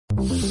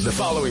The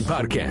following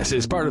podcast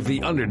is part of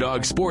the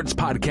Underdog Sports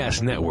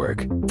Podcast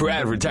Network. For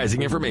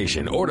advertising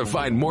information or to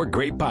find more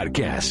great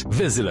podcasts,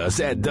 visit us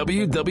at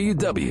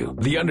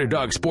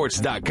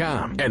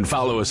www.theunderdogsports.com and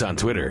follow us on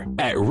Twitter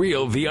at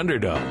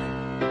RealTheUnderdog.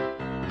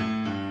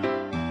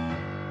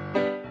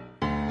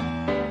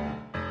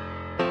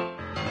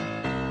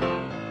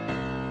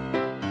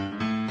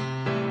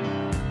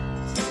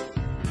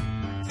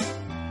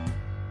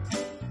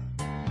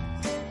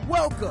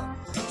 Welcome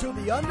to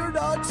the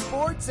Underdog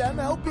Sports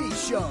MLB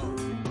Show.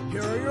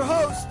 Here are your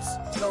hosts,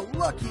 the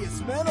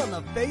luckiest men on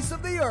the face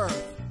of the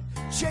earth,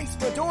 Chase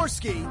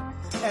Fedorsky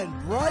and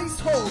Bryce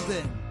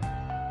Holden.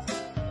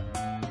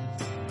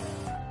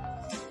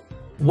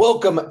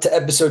 Welcome to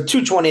episode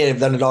 228 of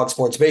the Underdog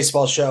Sports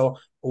Baseball Show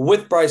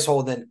with Bryce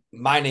Holden.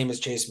 My name is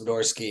Chase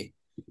Fedorsky.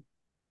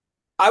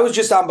 I was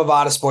just on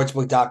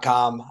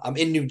BovadaSportsbook.com. I'm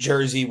in New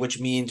Jersey, which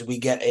means we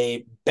get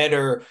a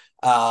better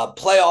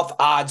playoff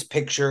odds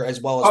picture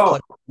as well as playoff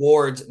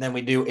awards than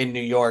we do in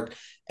New York.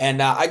 And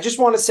I just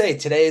want to say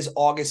today is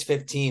August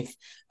 15th,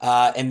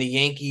 and the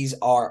Yankees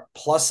are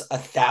plus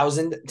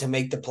 1,000 to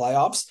make the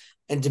playoffs.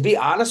 And to be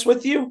honest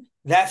with you,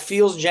 that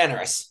feels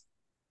generous.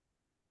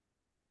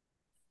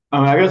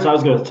 I guess I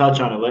was going to touch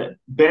on it later.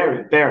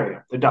 Barry,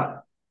 they're done.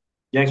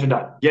 Yanks are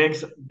done.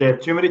 Yanks, they have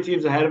too many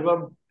teams ahead of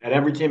them, and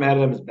every team ahead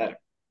of them is better.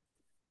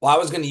 Well, I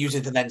was going to use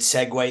it to then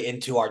segue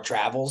into our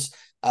travels.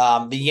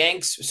 The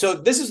Yanks. So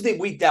this is the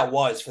week that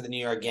was for the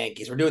New York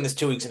Yankees. We're doing this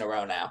 2 weeks in a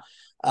row now.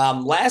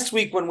 Last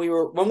week when we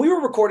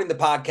were recording the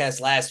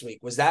podcast last week,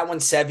 was that when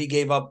Sevy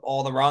gave up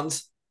all the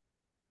runs?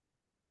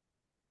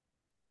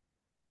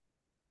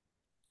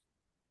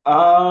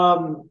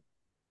 No,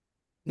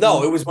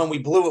 it was when we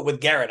blew it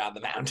with Garrett on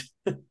the mound.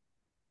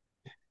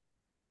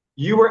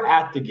 You were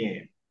at the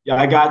game.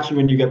 Yeah, I got you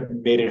when you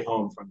made it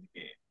home from the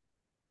game.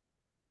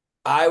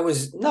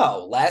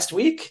 Last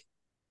week.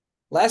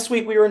 Last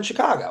week we were in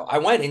Chicago. I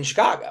went in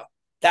Chicago.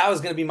 That was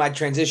going to be my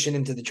transition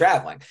into the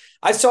traveling.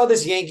 I saw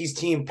this Yankees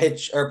team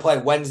pitch or play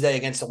Wednesday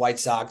against the White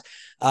Sox.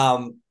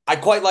 I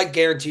quite like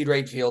guaranteed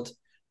rate field.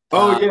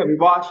 We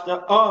watched.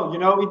 You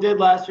know what we did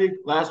last week?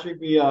 Last week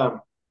was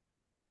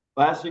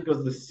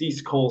the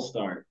Cease Cole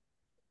start.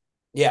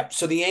 Yeah,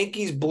 so the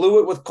Yankees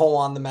blew it with Cole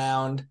on the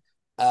mound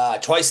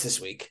twice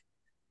this week.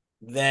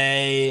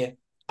 I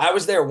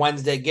was there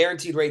Wednesday,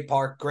 guaranteed rate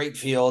park, great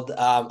field.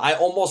 I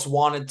almost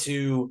wanted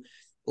to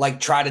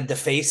try to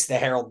deface the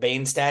Harold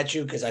Baines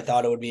statue because I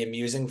thought it would be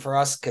amusing for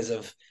us because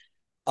of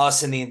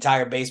us and the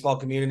entire baseball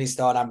community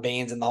thought on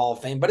Baines in the Hall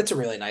of Fame. But it's a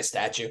really nice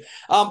statue.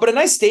 But a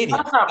nice stadium.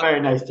 That's not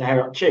very nice to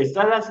Harold Chase.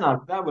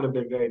 That would have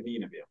been very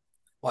mean of you.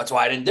 Well, that's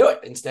why I didn't do it.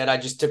 Instead, I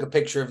just took a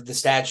picture of the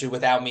statue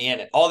without me in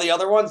it. All the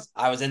other ones,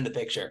 I was in the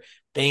picture.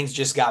 Baines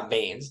just got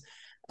Baines.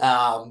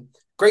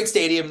 Great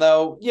stadium,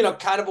 though.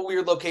 Kind of a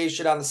weird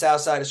location on the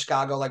south side of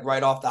Chicago,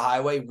 right off the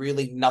highway.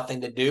 Really nothing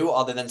to do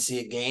other than see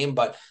a game,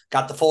 but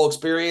got the full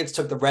experience,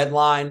 took the red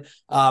line.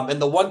 And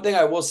the one thing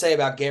I will say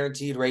about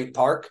Guaranteed Rate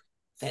Park,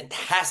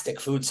 fantastic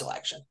food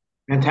selection.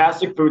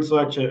 Fantastic food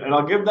selection. And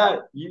I'll give that,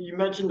 you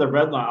mentioned the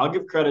red line. I'll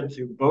give credit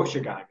to both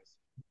Chicago's.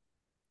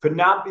 Could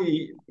not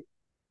be,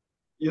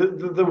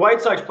 the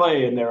White Sox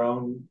play in their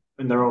own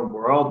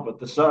world, but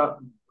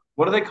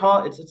what do they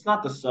call it? It's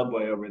not the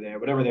subway over there,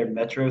 whatever their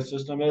metro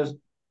system is.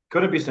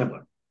 Couldn't be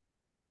simpler.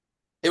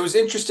 It was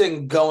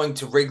interesting going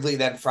to Wrigley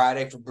that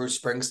Friday for Bruce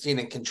Springsteen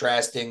and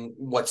contrasting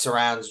what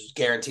surrounds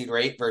Guaranteed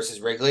Rate versus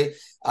Wrigley.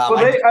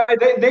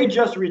 They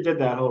just redid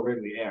that whole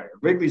Wrigley area.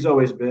 Wrigley's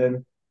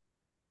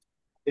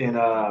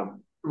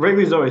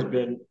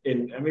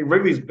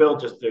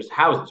built just, there's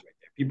houses right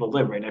there. People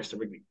live right next to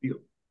Wrigley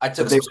Field. I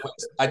took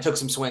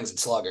some swings at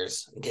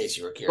Sluggers, in case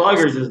you were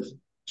curious.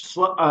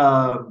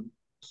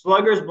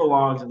 Sluggers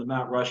belongs in the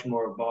Mount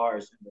Rushmore of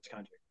bars in this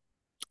country.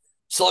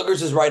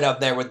 Sluggers is right up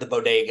there with the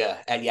bodega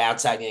at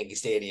outside Yankee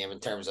Stadium in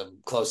terms of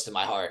close to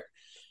my heart.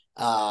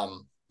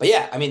 But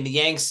yeah, I mean, the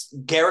Yanks,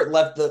 we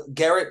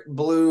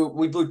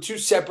blew two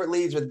separate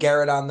leads with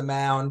Garrett on the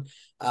mound.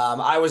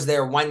 I was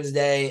there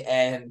Wednesday,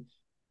 and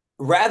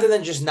rather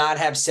than just not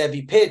have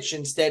Sevy pitch,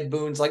 instead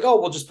Boone's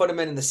we'll just put him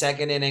in the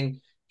second inning.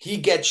 He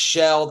gets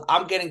shelled.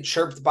 I'm getting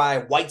chirped by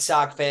White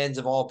Sox fans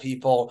of all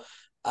people.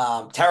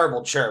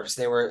 Terrible chirps.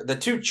 The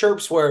two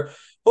chirps were,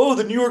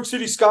 the New York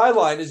City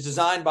skyline is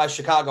designed by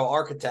Chicago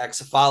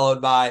architects,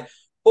 followed by,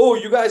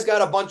 you guys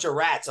got a bunch of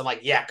rats. I'm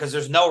like, yeah, because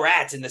there's no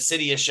rats in the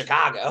city of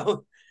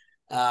Chicago.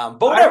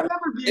 But I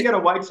remember being at a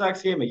White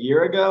Sox game a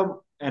year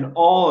ago, and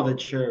all of the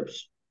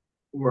chirps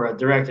were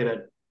directed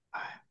at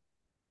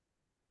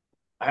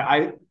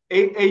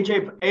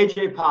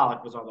AJ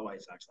Pollock was on the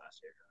White Sox last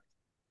year.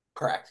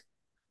 Correct.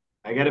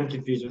 I get him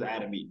confused with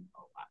Adam Eaton a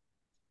lot.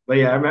 But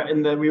yeah, I remember,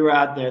 and then we were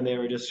out there and they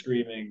were just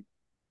screaming.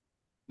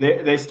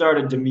 They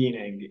started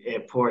demeaning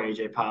poor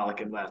AJ Pollock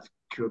and left,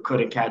 who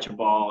couldn't catch a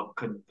ball,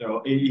 couldn't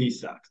throw. He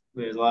sucks.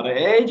 There's a lot of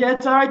AJ.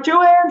 It's all right. 2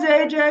 hands,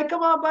 AJ.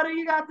 Come on, buddy.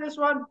 You got this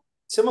one.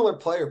 Similar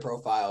player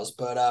profiles,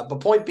 but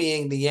point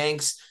being, the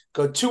Yanks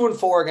go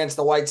 2-4 against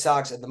the White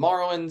Sox and the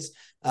Marlins.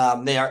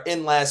 They are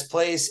in last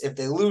place. If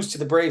they lose to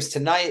the Braves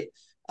tonight,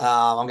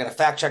 I'm going to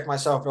fact check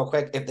myself real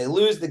quick. If they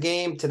lose the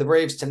game to the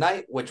Braves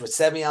tonight, which with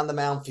Sevy on the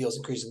mound feels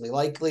increasingly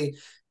likely,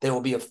 they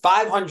will be a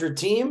 500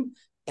 team.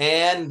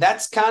 And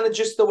that's kind of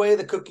just the way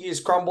the cookie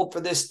is crumbled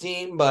for this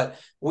team. But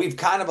we've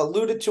kind of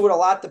alluded to it a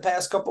lot the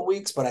past couple of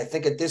weeks. But I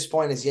think at this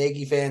point, as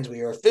Yankee fans,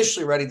 we are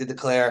officially ready to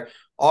declare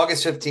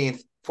August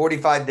 15th,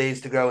 45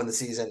 days to go in the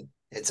season.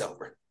 It's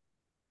over.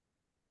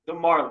 The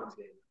Marlins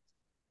game.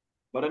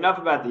 But enough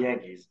about the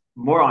Yankees.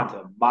 More on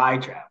to my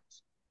travels.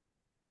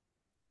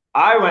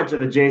 I went to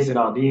the Jason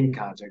Aldean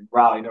concert in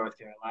Raleigh, North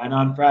Carolina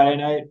on Friday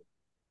night.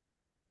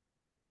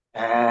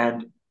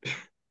 And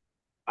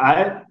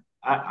I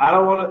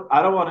don't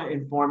want to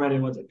inform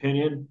anyone's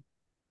opinion.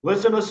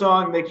 Listen to the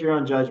song, make your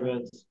own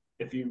judgments.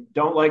 If you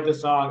don't like the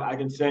song, I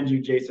can send you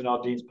Jason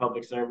Aldean's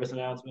public service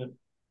announcement.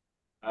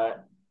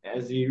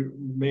 As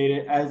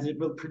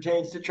it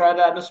pertains to try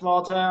that in a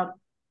small town.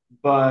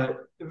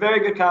 But a very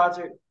good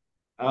concert.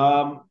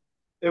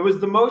 It was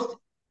the most.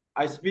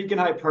 I speak in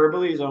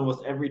hyperbole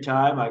almost every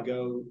time I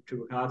go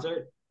to a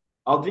concert.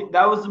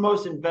 That was the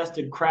most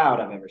invested crowd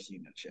I've ever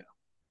seen that show.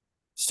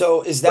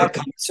 So is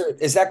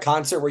that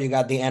concert where you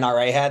got the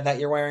NRA hat that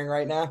you're wearing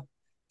right now?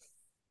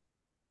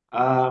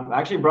 I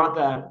actually brought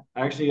that.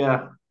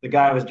 The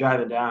guy I was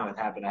driving down with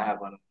happened to have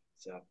one.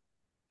 So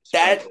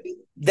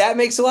that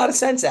makes a lot of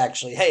sense,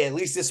 actually. Hey, at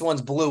least this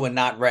one's blue and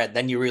not red.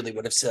 Then you really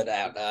would have stood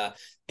out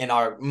in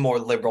our more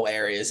liberal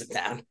areas of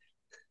town.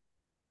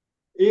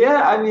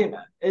 Yeah, I mean,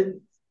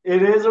 it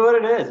is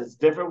what it is. It's a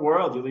different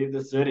world. You leave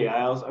the city.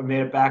 I made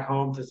it back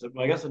home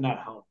I guess I'm not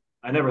home.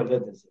 I never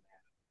lived in Savannah,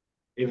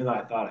 even though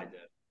I thought I did.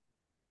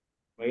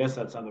 Well, I guess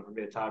that's something for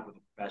me to talk with a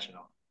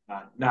professional,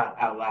 not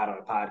out loud on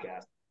a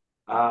podcast.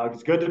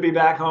 It's good to be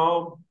back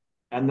home.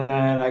 And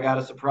then I got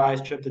a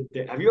surprise trip to.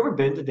 Have you ever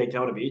been to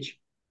Daytona Beach?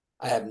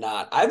 I have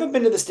not. I haven't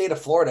been to the state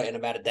of Florida in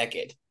about a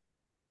decade.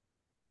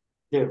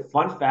 Dude,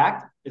 fun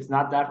fact, it's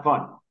not that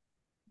fun.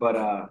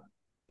 But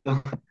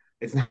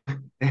it's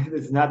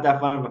not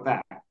that fun of a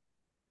fact.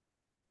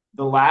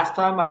 The last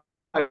time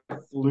I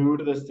flew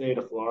to the state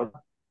of Florida,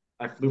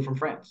 I flew from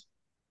France.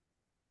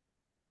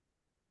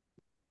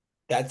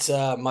 That's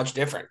much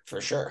different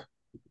for sure.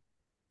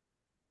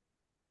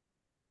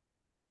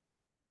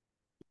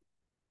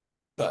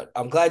 But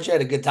I'm glad you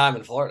had a good time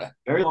in Florida.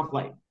 Very long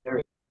flight.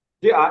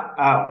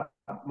 Yeah.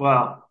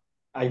 Well,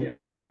 I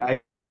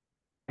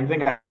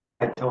think I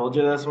told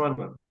you this one,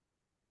 but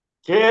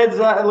kids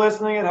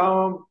listening at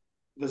home,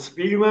 the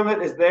speed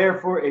limit is there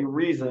for a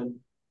reason.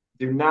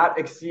 Do not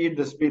exceed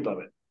the speed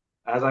limit,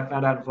 as I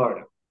found out in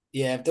Florida.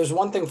 Yeah, if there's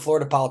one thing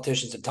Florida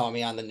politicians have told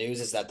me on the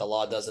news is that the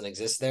law doesn't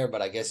exist there,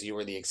 but I guess you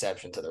were the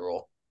exception to the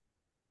rule.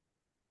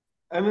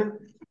 I mean,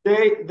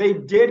 they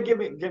did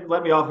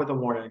let me off with a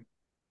warning.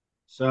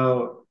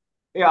 So,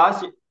 yeah,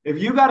 honestly, if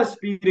you got a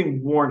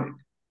speeding warning,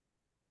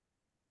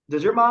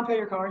 does your mom pay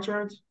your car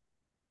insurance?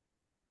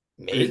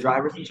 Me? Or your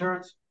driver's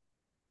insurance?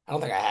 I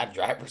don't think I have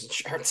driver's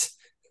insurance.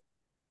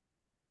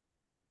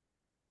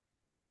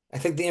 I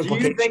think the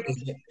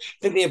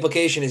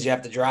implication is you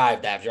have to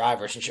drive to have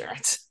driver's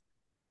insurance.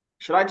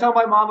 Should I tell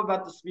my mom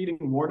about the speeding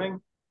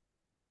warning?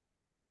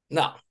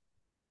 No.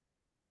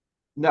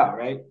 No,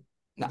 right?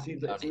 No.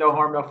 It's no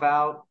harm, no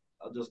foul.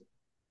 I'll just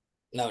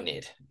no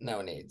need.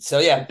 So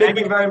yeah, thank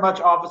you very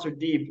much, Officer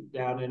Deep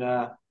down in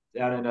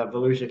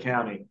Volusia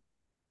County.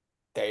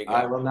 There you go.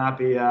 I will not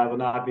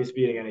be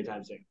speeding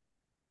anytime soon.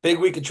 Big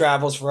week of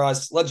travels for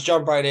us. Let's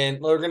jump right in.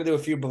 We're going to do a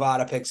few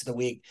Bovada picks of the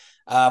week.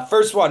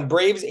 First one,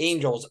 Braves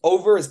Angels.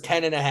 Over is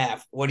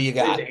 10.5. What do you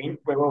got?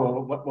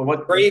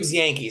 What? Braves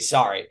Yankees.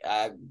 Sorry.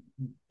 I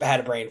had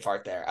a brain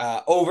fart there.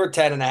 Over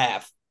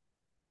 10.5.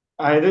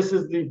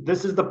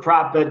 This is the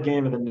prop bet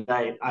game of the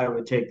night. I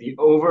would take the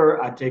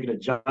over. I'd take an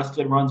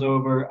adjusted runs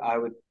over. I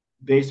would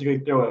basically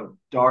throw a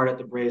dart at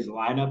the Braves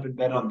lineup and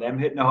bet on them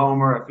hitting a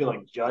homer. I feel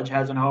like Judge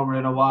hasn't homered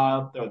in a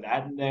while. Throw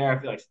that in there. I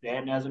feel like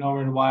Stanton hasn't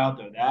homered in a while.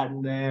 Throw that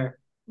in there.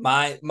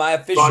 My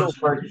official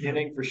first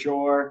inning for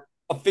sure.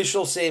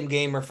 Official same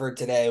gamer for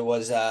today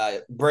was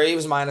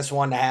Braves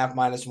 -1.5,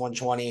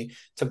 -120.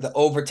 Took the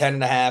over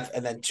 10.5,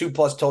 and then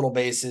 2+ total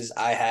bases.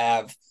 I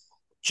have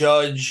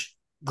Judge,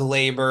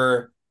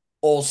 Glaber,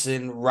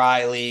 Olsen,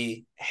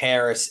 Riley,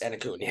 Harris, and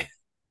Acuna.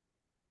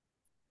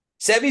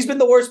 Sevy's been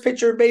the worst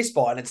pitcher in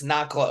baseball, and it's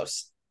not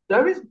close.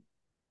 There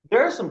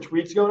are some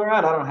tweets going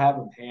around. I don't have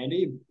them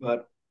handy,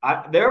 but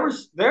there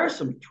are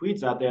some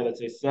tweets out there that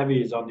say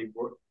Sevy is on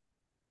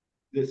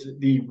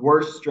the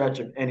worst stretch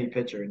of any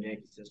pitcher in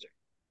Yankees history.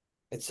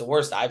 It's the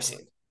worst I've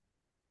seen.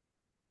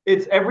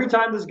 It's every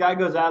time this guy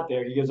goes out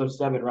there, he gives up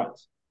 7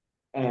 runs,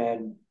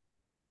 and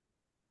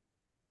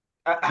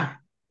I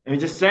mean,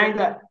 just saying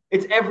that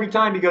it's every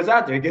time he goes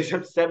out there, he gives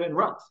up 7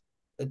 runs.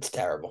 It's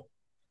terrible.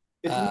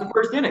 It's in the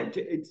first inning.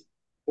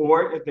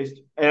 Or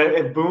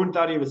if Boone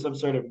thought he was some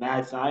sort of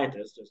mad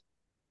scientist,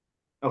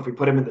 if we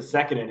put him in the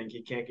second inning,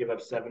 he can't give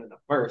up 7 in the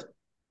first.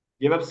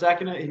 He gave up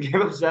 7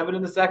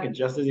 in the second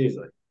just as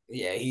easily.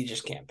 Yeah, he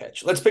just can't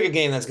pitch. Let's pick a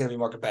game that's going to be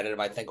more competitive,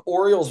 I think.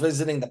 Orioles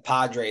visiting the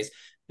Padres.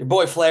 Your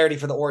boy Flaherty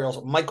for the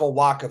Orioles. Michael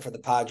Wacha for the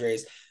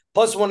Padres.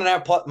 Plus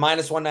 1.5,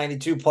 minus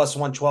 192, plus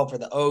 112 for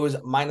the O's,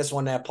 minus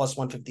 1.5, plus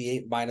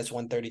 158, minus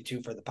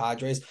 132 for the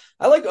Padres.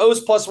 I like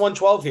O's plus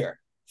 112 here.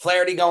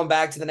 Flaherty going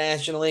back to the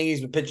National League. He's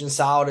been pitching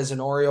solid as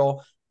an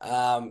Oriole.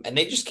 And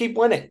they just keep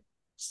winning.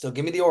 Still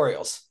give me the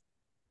Orioles.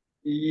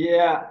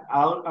 Yeah,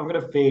 I'm going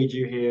to fade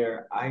you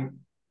here.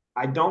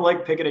 I don't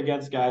like picking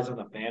against guys on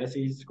the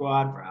fantasy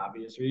squad for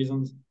obvious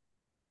reasons.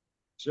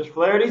 It's just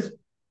Flaherty's.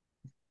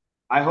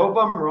 I hope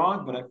I'm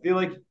wrong, but I feel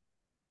like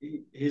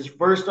his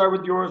first start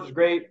with yours was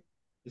great.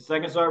 His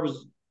second start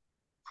was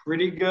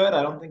pretty good.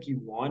 I don't think he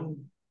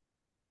won,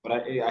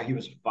 but he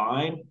was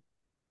fine.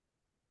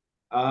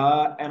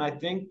 And I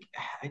think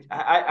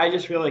I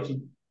just feel like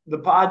the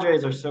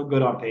Padres are so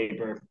good on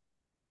paper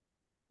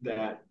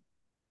that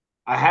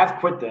I have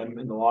quit them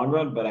in the long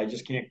run, but I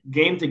just can't.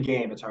 Game to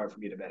game, it's hard for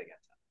me to bet against them.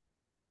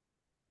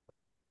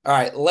 All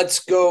right,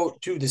 let's go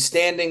to the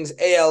standings.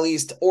 AL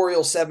East,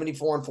 Orioles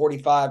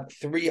 74-45,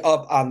 3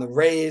 up on the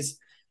Rays.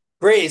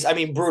 Rays, I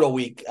mean, brutal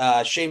week.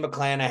 Shane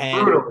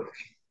McClanahan. Brutal.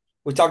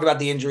 We talked about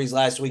the injuries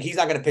last week. He's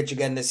not going to pitch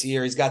again this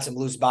year. He's got some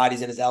loose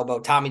bodies in his elbow.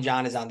 Tommy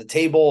John is on the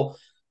table.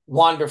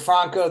 Wander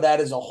Franco, that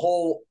is a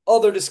whole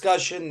other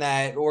discussion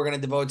that we're going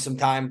to devote some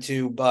time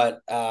to.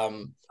 But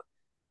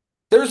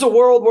there's a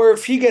world where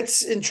if he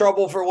gets in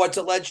trouble for what's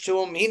alleged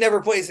to him, he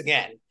never plays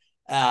again.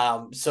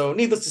 So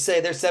needless to say,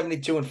 they're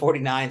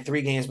 72-49,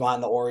 3 games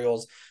behind the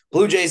Orioles.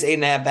 Blue Jays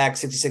 8.5 back,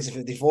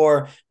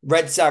 66-54.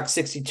 Red Sox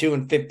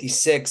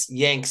 62-56.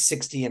 Yanks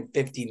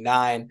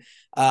 60-59.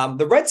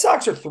 The Red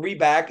Sox are 3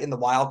 back in the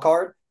wild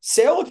card.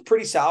 Sale looked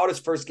pretty solid his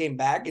first game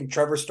back, and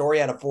Trevor Story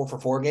had a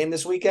 4-for-4 game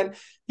this weekend.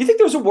 You think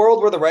there's a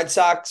world where the Red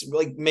Sox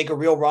like make a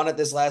real run at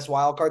this last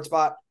wild card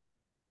spot?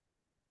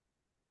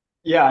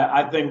 Yeah,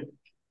 I think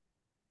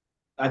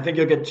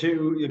you'll get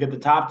 2. You'll get the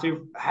top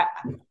 2.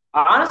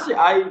 Honestly,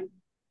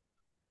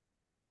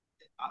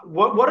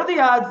 what are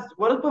the odds?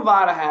 What does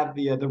Bovada have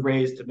the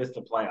Rays to miss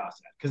the playoffs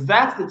at? Because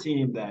that's the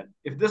team that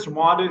if this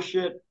Wander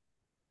shit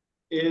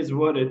is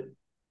what it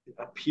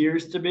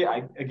appears to be,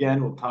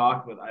 we'll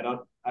talk, but I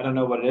don't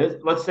know what it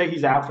is. Let's say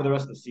he's out for the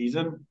rest of the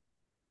season.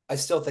 I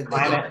still think they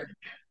get in.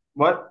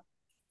 What?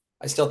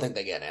 I still think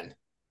they get in.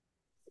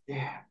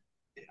 Yeah,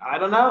 I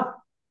don't know.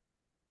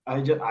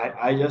 I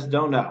just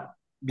don't know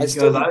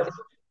because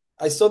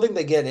I still think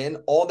they get in.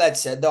 All that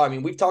said, though, I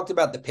mean, we've talked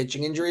about the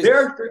pitching injuries.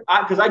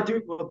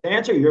 To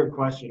answer your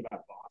question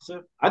about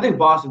Boston, I think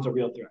Boston's a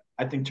real threat.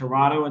 I think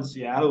Toronto and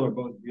Seattle are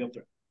both real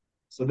threats.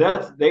 So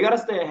they got to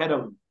stay ahead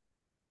of.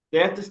 They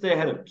have to stay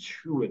ahead of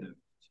 2 of them.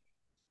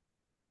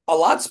 A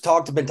lot's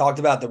been talked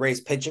about the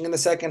Rays pitching in the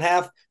second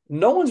half.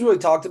 No one's really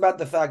talked about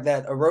the fact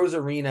that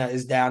Arozarena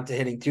is down to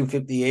hitting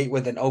 258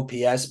 with an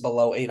OPS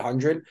below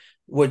 800.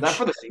 Which that's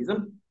for the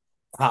season?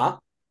 Huh?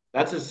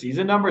 That's his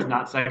season numbers,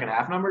 not second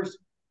half numbers?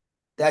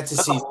 That's a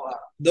season.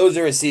 Those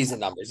are his season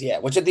numbers, yeah,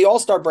 which at the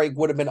All-Star break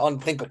would have been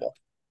unthinkable.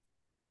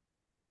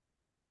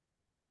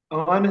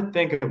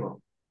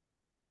 Unthinkable.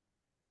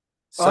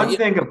 So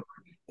unthinkable.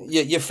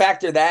 You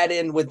factor that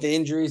in with the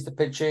injuries, the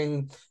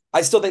pitching.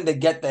 I still think they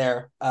get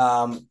there,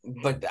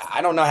 but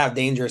I don't know how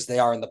dangerous they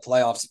are in the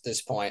playoffs at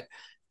this point.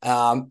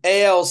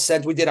 AL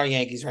Central, we did our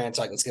Yankees rant,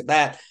 so I can skip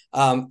that.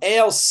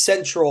 AL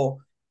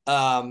Central,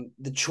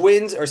 the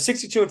Twins are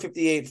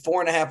 62-58,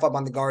 4.5 up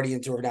on the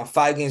Guardians, who are now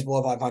 5 games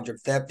below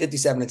 500,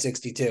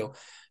 57-62.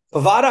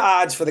 Bovada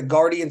odds for the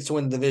Guardians to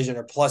win the division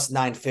are plus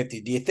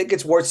 950. Do you think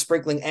it's worth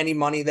sprinkling any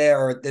money there,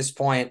 or at this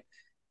point,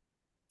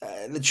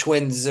 the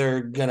Twins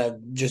are going to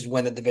just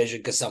win the division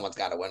because someone's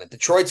got to win it?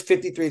 Detroit's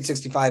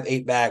 53-65,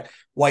 8 back.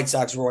 White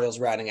Sox,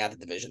 Royals rounding out the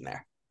division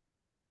there.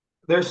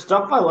 There's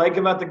stuff I like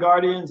about the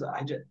Guardians.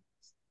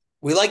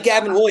 We like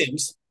Gavin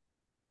Williams.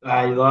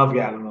 I love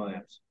Gavin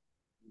Williams.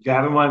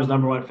 Gavin Williams,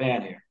 #1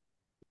 fan here.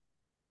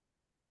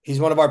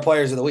 He's one of our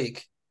players of the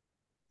week.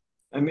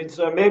 I mean,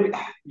 so maybe,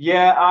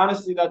 yeah,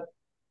 honestly,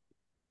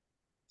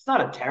 it's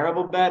not a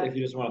terrible bet if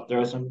you just want to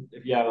throw some,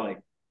 if you have like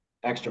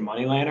extra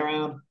money laying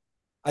around.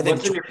 I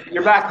think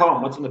you're back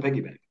home. What's in the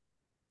piggy bank?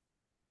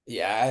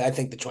 Yeah, I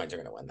think the Twins are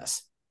going to win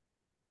this.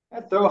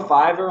 I'd throw a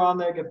 $5 on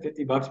there, get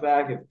 $50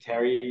 back if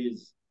Terry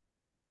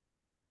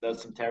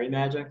does some Terry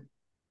magic.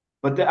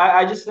 But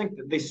I just think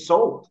that they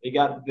sold. They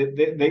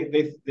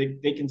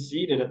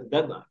conceded at the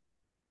deadline.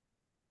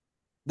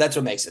 That's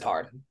what makes it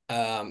hard.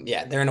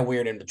 Yeah, they're in a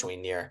weird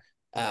in-between year.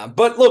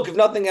 But look, if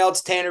nothing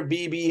else, Tanner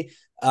Beebe,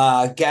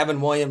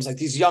 Gavin Williams, like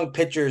these young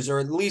pitchers are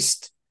at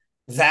least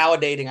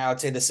validating, I would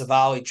say, the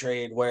Savali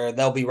trade where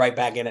they'll be right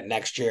back in it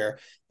next year.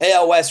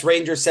 AL West,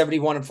 Rangers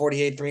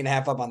 71-48,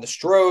 3.5 up on the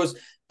Stros,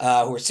 who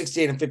are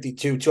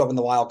 68-52, 2 up in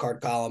the wild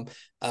card column.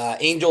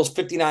 Angels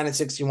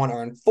 59-61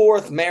 are in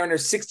 4th.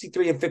 Mariners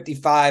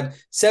 63-55,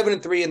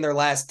 7-3 in their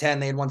last 10.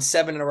 They had won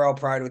 7 in a row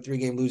prior to a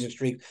 3-game losing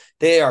streak.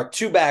 They are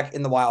 2 back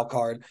in the wild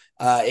card.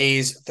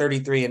 A's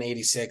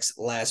 33-86,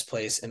 last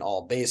place in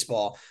all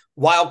baseball.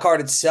 Wild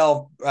card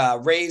itself,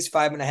 Rays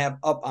 5.5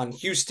 up on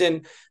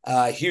Houston.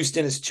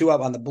 Houston is 2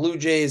 up on the Blue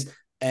Jays.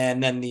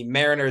 And then the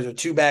Mariners are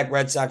 2 back,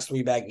 Red Sox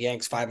 3 back,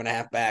 Yanks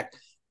 5.5 back.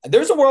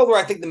 There's a world where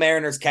I think the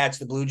Mariners catch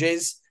the Blue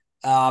Jays.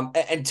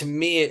 And to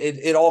me,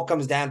 it all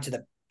comes down to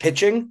the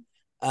pitching.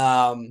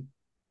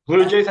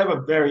 Blue Jays have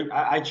a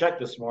I checked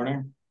this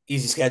morning.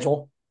 Easy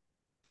schedule.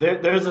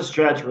 There's a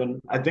stretch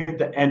when I think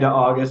the end of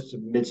August to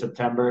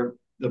mid-September,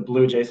 the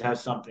Blue Jays have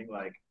something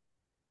like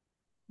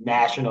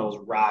Nationals,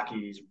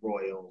 Rockies,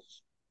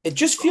 Royals. It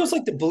just feels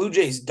like the Blue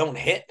Jays don't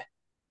hit.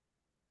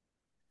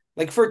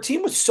 Like for a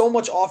team with so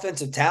much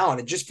offensive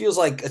talent, it just feels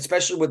like,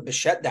 especially with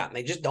Bichette down,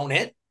 they just don't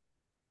hit.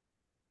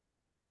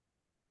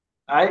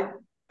 I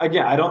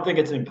don't think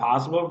it's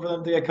impossible for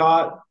them to get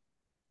caught.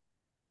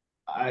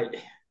 I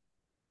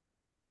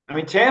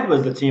mean, Tampa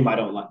is the team I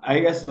don't like. I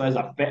guess as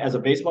a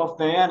baseball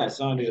fan, as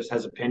someone who just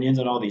has opinions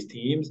on all these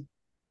teams,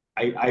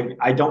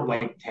 I don't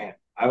like Tampa.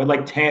 I would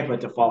like Tampa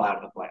to fall out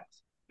of the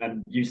playoffs.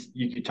 And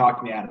you could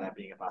talk me out of that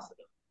being a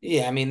possibility.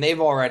 Yeah, I mean, they've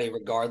already,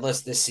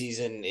 regardless, this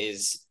season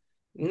is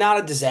not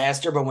a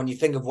disaster, but when you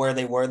think of where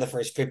they were the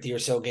first 50 or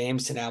so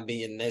games to now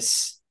be in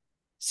this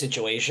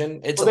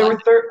situation, it's they were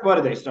what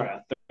did they start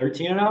at?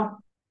 13-0?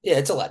 Yeah,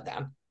 it's a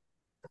letdown.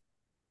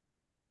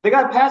 They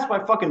got passed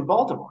by fucking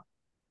Baltimore.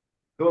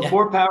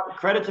 More power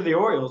credit to the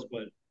Orioles,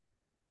 but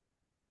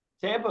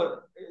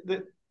Tampa,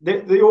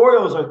 the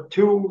Orioles are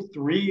 2,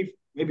 3,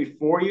 maybe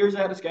 4 years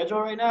ahead of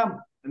schedule right now,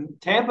 and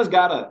Tampa's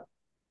got a.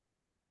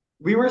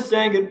 We were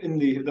saying it in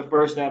the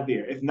first half of the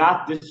year. If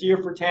not this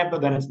year for Tampa,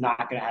 then it's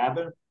not going to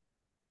happen.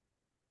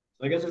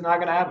 So I guess it's not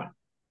going to happen.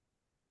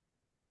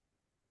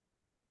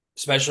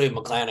 Especially if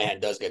McClanahan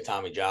does get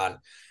Tommy John.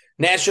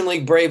 National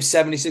League Braves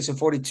 76-42,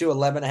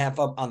 11.5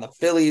 up on the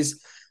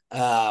Phillies.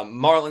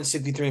 Marlins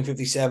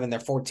 63-57, they're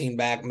 14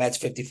 back. Mets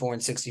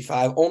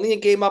 54-65, only a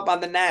game up on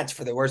the Nats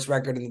for the worst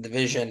record in the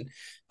division.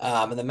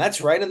 And the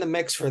Mets right in the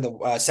mix for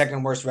the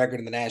second worst record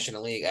in the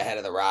National League, ahead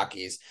of the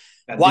Rockies.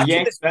 The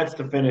Yankees Mets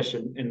to finish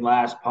in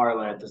last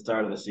parlay at the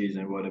start of the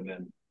season would have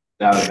been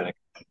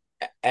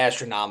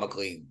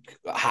astronomically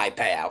high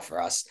payout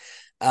for us.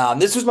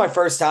 This was my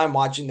first time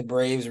watching the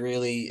Braves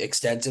really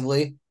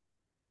extensively.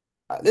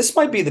 This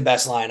might be the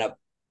best lineup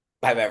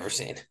I've ever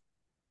seen.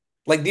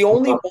 Like the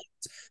only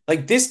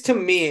like this to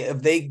me,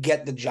 if they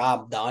get the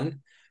job done,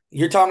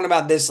 you're talking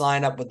about this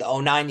lineup with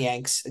the 09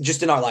 Yanks,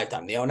 just in our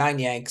lifetime. The 09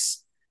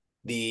 Yanks,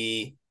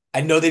 I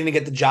know they didn't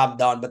get the job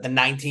done, but the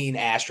 19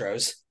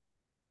 Astros.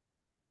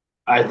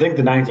 I think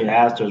the 19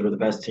 Astros were the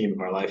best team of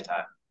our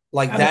lifetime.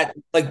 Like that,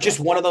 like just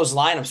one of those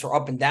lineups for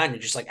up and down. You're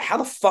just like, how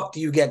the fuck do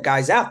you get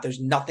guys out? There's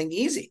nothing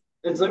easy.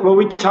 It's like when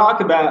we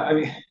talk about, I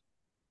mean,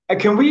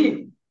 can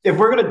we, if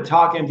we're going to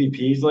talk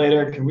MVPs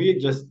later, can we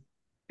just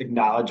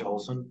acknowledge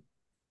Olsen?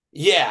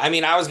 Yeah, I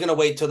mean, I was going to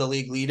wait till the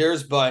league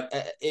leaders, but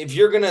if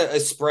you're going to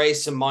spray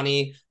some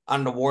money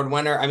on an award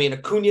winner, I mean,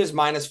 Acuna's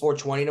minus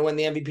 420 to win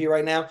the MVP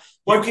right now.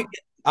 You could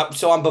get,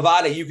 so on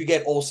Bovada, you could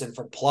get Olsen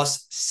for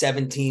plus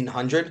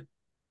 1,700.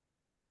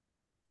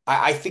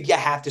 I think you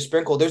have to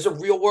sprinkle. There's a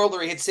real world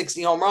where he hits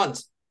 60 home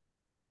runs.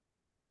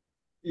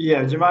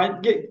 Yeah, do you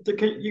mind?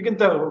 Can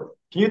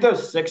you throw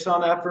 6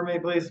 on that for me,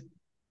 please?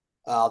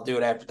 I'll do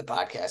it after the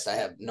podcast. I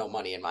have no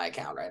money in my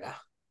account right now.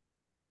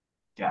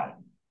 Got it.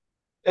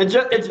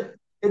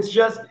 It's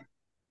just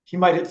he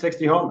might hit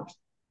 60 homers.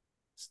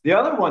 The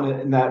other one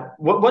in that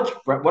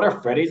what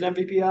are Freddie's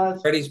MVP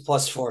odds? Freddie's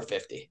plus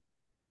 450.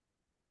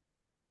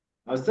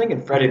 I was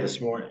thinking Freddie this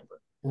morning.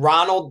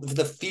 Ronald,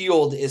 the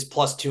field is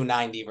plus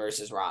 290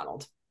 versus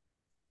Ronald.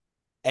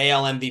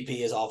 AL MVP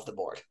is off the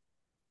board.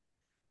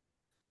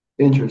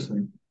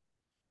 Interesting.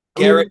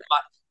 Garrett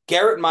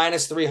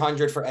minus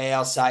 300 for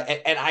AL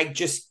side. And I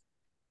just,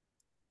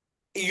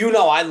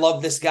 I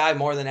love this guy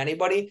more than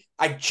anybody.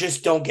 I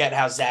just don't get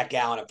how Zach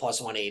Gallen at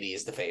plus 180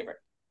 is the favorite.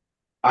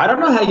 I don't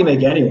know how you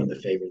make anyone the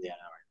favorite in the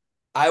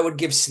NL. I would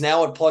give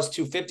Snell at plus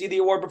 250 the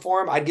award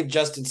before him. I'd give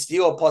Justin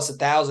Steele at plus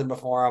 1,000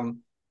 before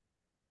him.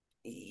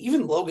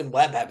 Even Logan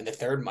Webb having the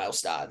third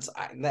milestones.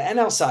 The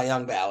NL Cy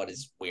Young ballot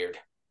is weird.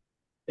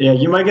 Yeah,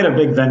 you might get a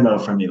big Venmo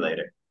from me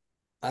later.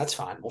 That's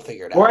fine. We'll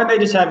figure it out. Or I may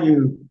just have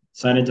you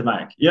sign into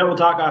Mike. Yeah, we'll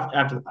talk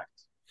after the podcast.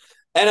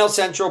 NL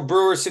Central,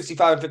 Brewers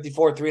 65-54,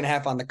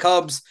 3.5 on the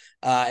Cubs.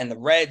 And the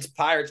Reds,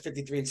 Pirates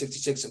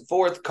 53-66 in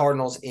fourth.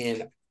 Cardinals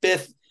in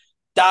fifth.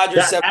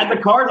 Dodgers add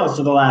the Cardinals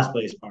to the last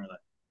place parlay.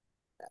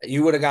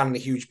 You would have gotten a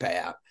huge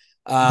payout.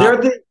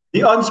 They're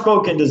the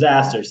unspoken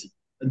disaster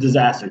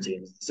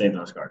teams to save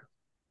those Cardinals.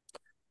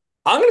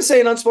 I'm going to say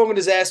an unspoken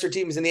disaster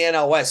team is in the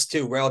NL West,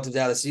 too, relative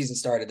to how the season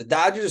started. The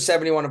Dodgers are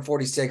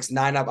 71-46,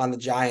 9 up on the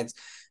Giants.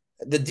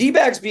 The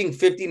D-backs being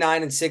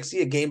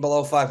 59-60, a game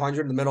below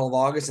 500 in the middle of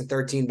August and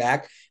 13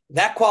 back,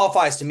 that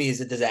qualifies to me as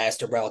a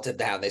disaster relative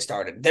to how they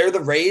started. They're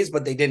the Rays,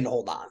 but they didn't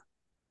hold on.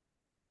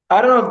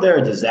 I don't know if they're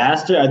a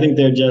disaster. I think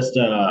they're just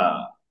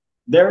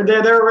they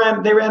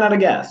ran out of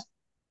gas.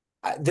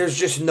 There's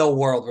just no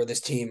world where this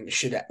team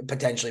should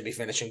potentially be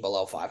finishing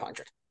below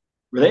 500.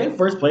 Were they in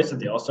first place at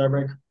the All-Star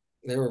break?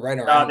 They were right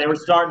around. They were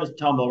starting to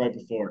tumble right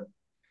before.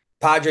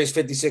 Padres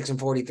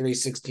 56-43,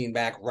 16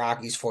 back.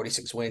 Rockies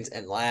 46 wins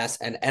and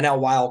last. And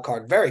NL wild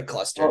card very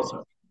clustered.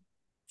 Also.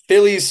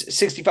 Phillies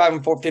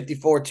 65-54,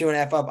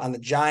 2.5 up on the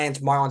Giants.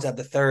 Marlins have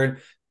the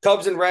third.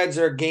 Cubs and Reds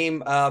are a game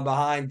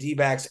behind.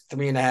 D-backs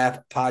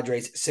 3.5.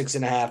 Padres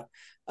 6.5.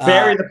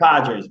 Bury the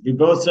Padres. We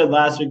both said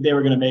last week they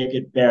were going to make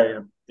it. Bury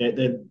them.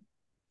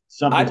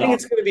 I think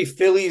it's going to be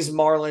Phillies,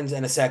 Marlins,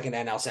 and a second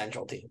NL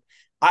Central team.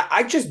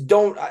 I just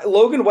don't.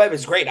 Logan Webb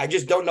is great. I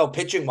just don't know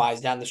pitching wise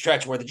down the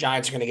stretch where the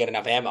Giants are going to get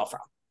enough ammo from.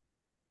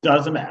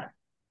 Doesn't matter.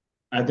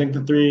 I think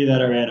the three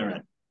that are in are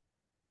in.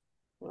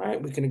 All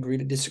right, we can agree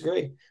to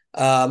disagree.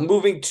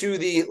 Moving to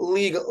the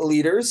league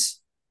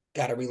leaders.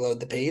 Got to reload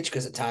the page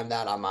because it timed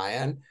out on my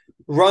end.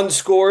 Runs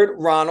scored,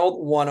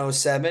 Ronald,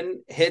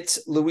 107. Hits,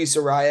 Luis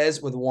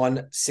Arias with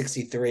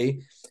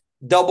 163.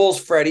 Doubles,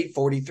 Freddie,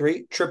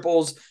 43.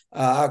 Triples,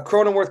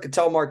 Cronenworth,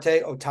 Cattell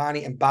Marte,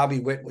 Ohtani, and Bobby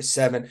Witt with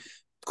 7.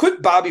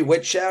 Quick Bobby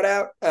Witt shout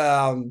out.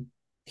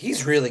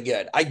 He's really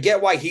good. I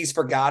get why he's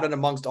forgotten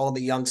amongst all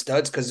the young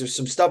studs because there's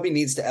some stuff he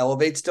needs to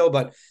elevate still,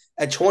 but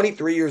at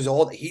 23 years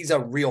old, he's a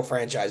real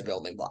franchise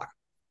building block.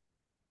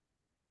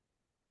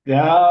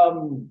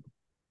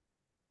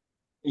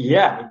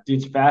 Yeah,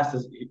 dude's fast.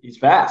 He's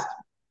fast.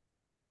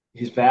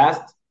 He's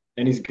fast,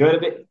 and he's good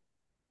at it.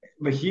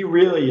 But he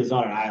really is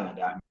on an island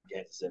out in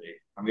Kansas City.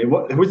 I mean,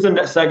 who's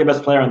the second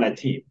best player on that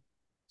team?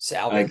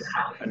 Salvi. Like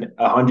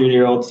a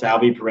 100-year-old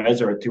Salvi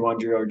Perez or a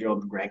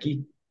 200-year-old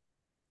Greinke?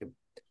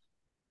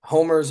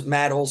 Homers,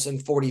 Matt Olson,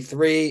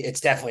 43. It's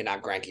definitely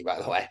not Greinke,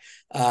 by the way.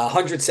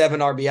 107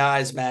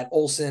 RBIs, Matt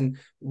Olson.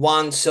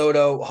 Juan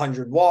Soto,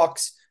 100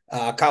 walks.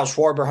 Kyle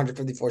Schwarber,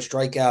 154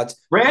 strikeouts.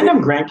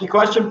 Random Greinke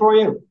question for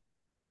you.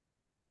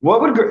 What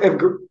would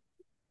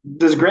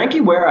does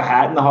Greinke wear a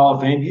hat in the Hall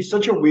of Fame? He's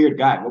such a weird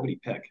guy. What would he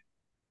pick?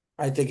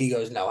 I think he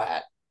goes no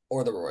hat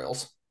or the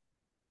Royals.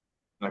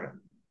 Okay.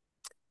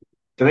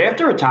 Do they have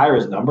to retire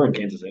his number in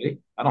Kansas City?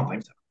 I don't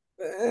think so.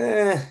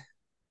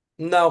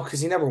 No, because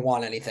he never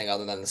won anything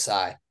other than the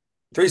Cy.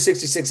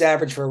 366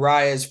 average for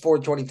Arias,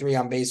 423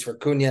 on base for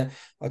Cunha.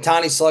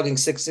 Ohtani slugging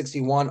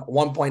 661,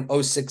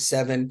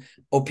 1.067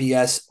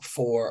 OPS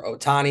for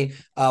Ohtani.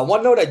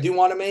 One note I do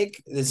want to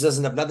make, this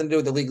doesn't have nothing to do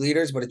with the league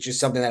leaders, but it's just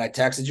something that I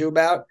texted you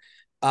about.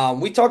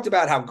 We talked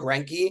about how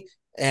Greinke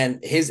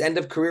and his end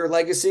of career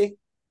legacy.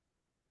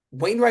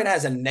 Wainwright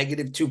has a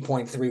negative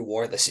 2.3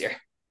 WAR this year.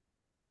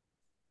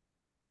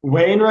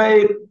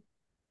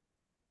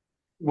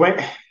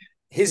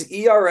 His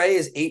ERA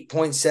is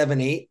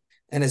 8.78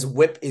 and his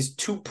WHIP is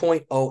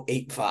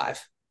 2.085.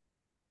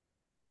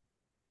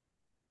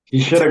 He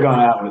should have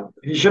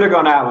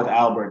gone out with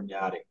Albert and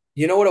Yachty.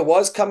 You know what it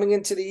was coming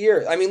into the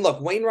year? I mean,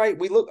 look, Wainwright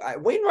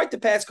the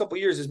past couple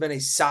of years has been a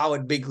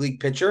solid big league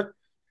pitcher.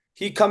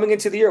 He coming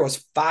into the year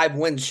was 5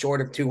 wins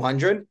short of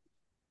 200.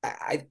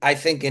 I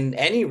think in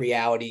any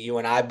reality, you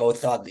and I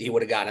both thought that he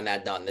would have gotten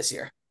that done this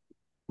year.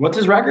 What's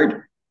his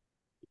record?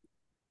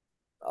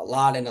 A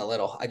lot and a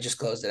little. I just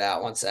closed it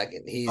out. 1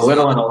 second. He's a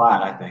little and a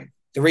lot, I think.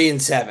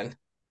 3-7.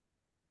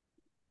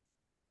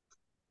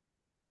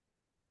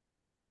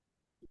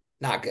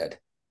 Not good.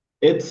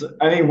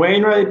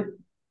 Wainwright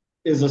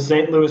is a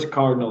St. Louis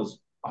Cardinals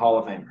Hall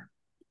of Famer.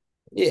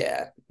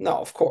 Yeah. No,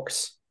 of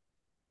course.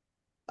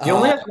 He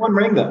only has 1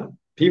 ring, though.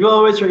 People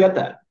always forget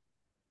that.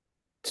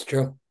 It's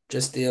true.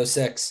 Just the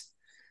 06.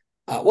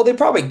 Well, they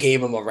probably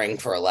gave him a ring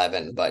for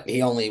 11, but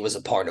he only was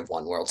a part of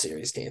 1 World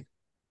Series team.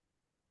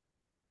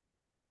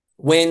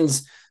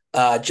 Wins,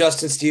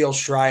 Justin Steele,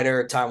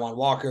 Strider, Taijuan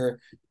Walker.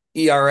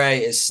 ERA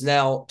is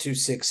Snell,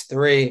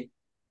 2.63.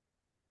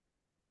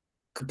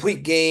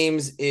 Complete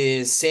games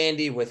is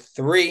Sandy with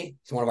 3. He's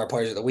one of our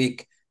players of the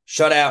week.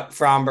 Shutout,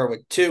 Fromber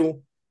with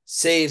 2.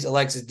 Saves,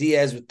 Alexis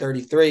Diaz with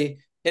 33.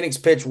 Innings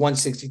pitched,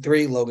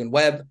 163. Logan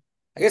Webb.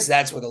 I guess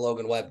that's where the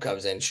Logan Webb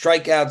comes in.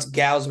 Strikeouts,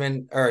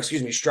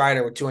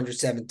 Strider with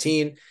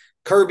 217.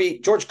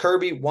 George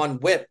Kirby, 1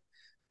 WHIP.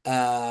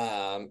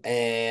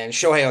 And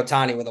Shohei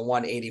Ohtani with a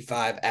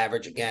 185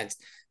 average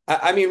against.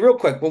 I mean, real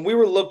quick, when we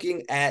were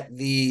looking at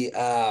the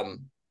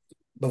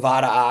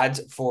Bovada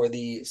odds for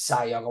the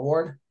Cy Young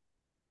Award,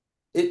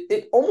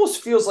 it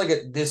almost feels like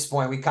at this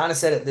point, we kind of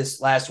said it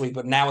this last week,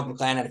 but now with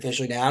McClanahan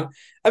officially down,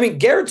 I mean,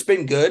 Garrett's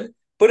been good,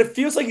 but it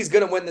feels like he's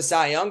going to win the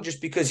Cy Young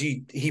just because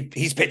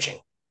he's pitching.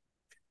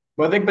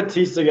 Well, I think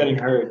Bautista getting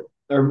hurt,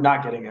 or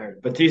not getting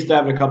hurt, Bautista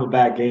having a couple of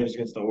bad games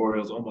against the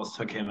Orioles almost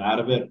took him out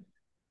of it.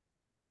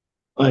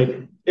 What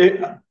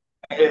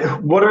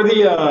are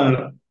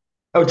the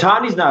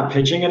Ohtani's not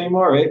pitching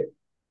anymore, right?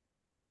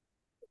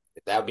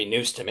 That would be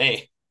news to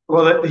me.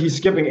 Well, he's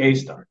skipping a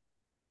start.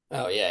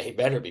 Oh, yeah, he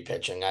better be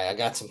pitching. I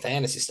got some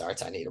fantasy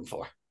starts I need him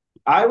for.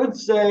 I would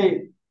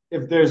say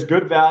if there's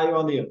good value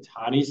on the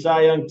Ohtani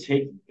Cy Young,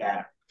 take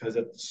that. Because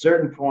at a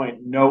certain point,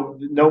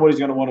 nobody's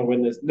going to want to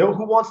win this.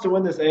 Who wants to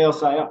win this AL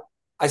Cy Young?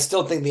 I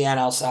still think the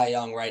NL Cy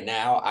Young right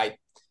now,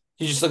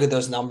 you just look at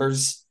those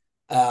numbers.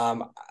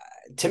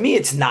 To me,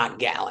 it's not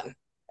Gallen.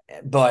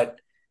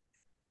 But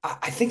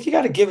I think you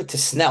got to give it to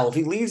Snell. If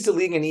he leads the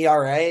league in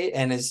ERA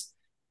and is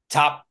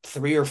top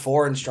 3 or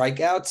 4 in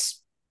strikeouts,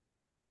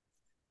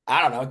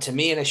 I don't know. To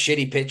me, in a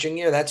shitty pitching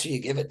year, that's who you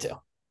give it to.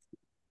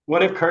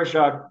 What if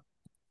Kershaw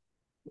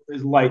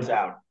is lights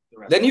out?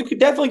 Then you could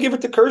definitely give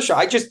it to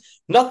Kershaw.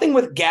 Nothing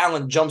with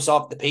Gallen jumps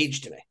off the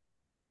page to me.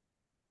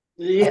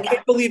 Yeah.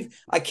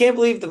 I can't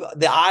believe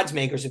the odds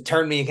makers have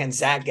turned me against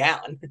Zach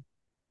Gallen.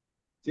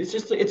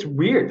 it's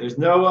weird. There's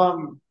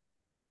no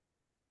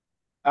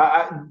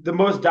the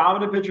most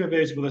dominant pitcher in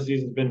baseball this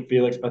season has been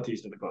Felix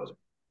Bautista, the closer.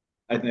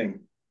 I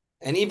think.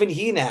 And even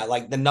he now,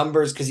 like the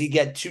numbers, because he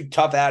got 2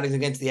 tough outings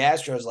against the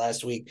Astros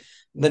last week,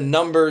 the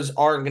numbers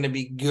aren't going to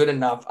be good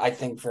enough, I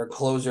think, for a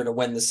closer to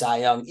win the Cy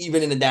Young,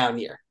 even in a down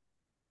year.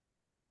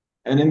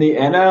 And in the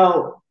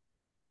NL,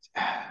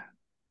 If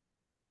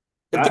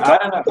the I Cubs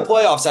don't make the know.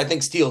 playoffs, I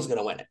think Steele's going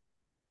to win it.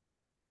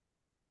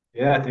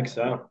 Yeah, I think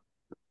so.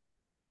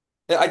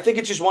 I think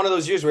it's just one of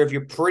those years where if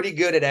you're pretty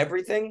good at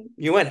everything,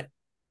 you win it.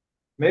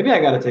 Maybe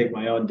I got to take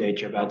my own day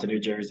trip out to New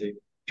Jersey.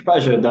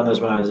 Probably should have done this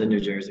when I was in New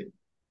Jersey.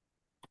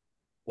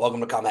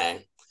 Welcome to come hang.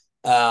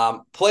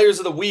 Players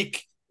of the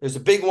week. There's a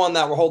big one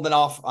that we're holding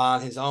off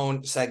on his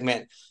own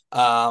segment.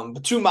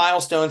 But 2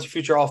 milestones for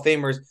future Hall of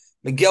Famers.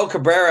 Miguel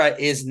Cabrera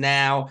is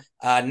now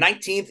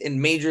 19th in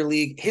Major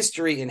League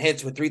history in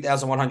hits with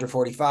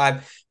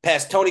 3,145,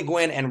 past Tony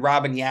Gwynn and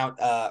Robin Yount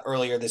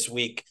earlier this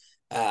week.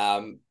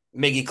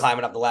 Miggy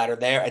climbing up the ladder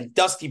there. And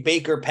Dusty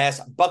Baker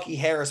passed Bucky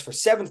Harris for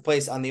 7th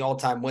place on the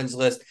all-time wins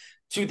list,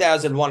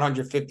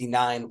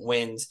 2,159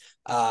 wins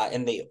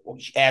in the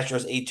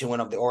Astros 8-2 win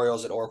of the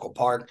Orioles at Oracle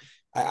Park.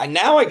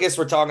 Now I guess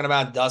we're talking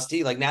about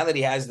Dusty. Like now that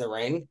he has the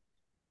ring,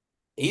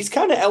 he's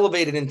kind of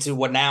elevated into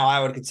what now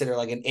I would consider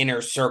like an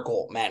inner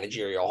circle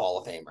managerial Hall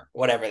of Famer,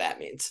 whatever that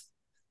means.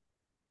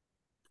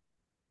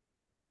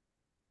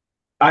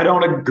 I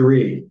don't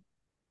agree.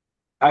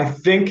 I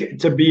think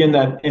to be in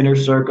that inner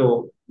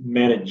circle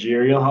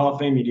managerial Hall of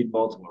Fame, you need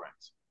multiple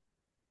rings.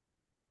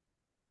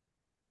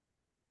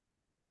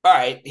 All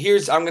right,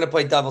 I'm going to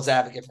play devil's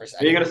advocate for a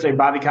second. Are you going to say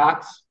Bobby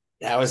Cox?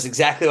 That was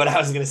exactly what I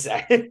was going to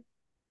say.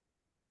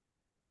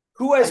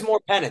 Who has more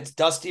pennants,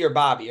 Dusty or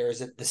Bobby, or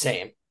is it the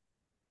same?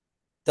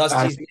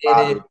 Dusty's made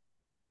Bobby. it.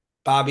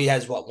 Bobby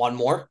has what, one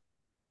more?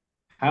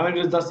 How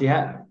many does Dusty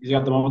have? He's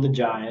got the one with the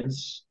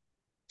Giants,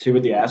 2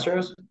 with the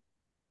Astros.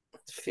 It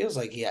feels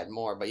like he had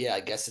more, but yeah,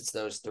 I guess it's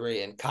those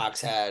 3. And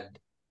Cox had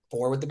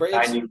 4 with the Braves.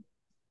 90,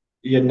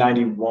 he had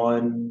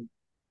 91,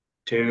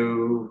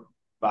 2,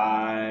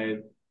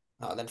 5.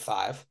 Oh, then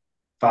 5.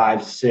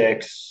 5,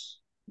 6,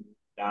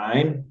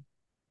 9.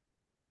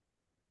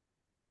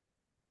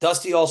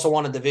 Dusty also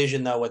won a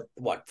division, though, with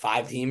what,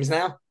 5 teams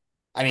now?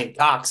 I mean,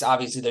 Cox,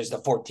 obviously, there's the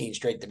 14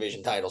 straight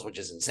division titles, which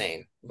is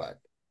insane. But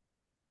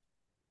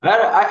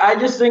I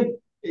just think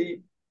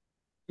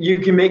you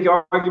can make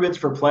arguments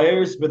for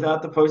players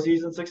without the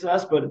postseason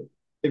success, but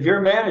if you're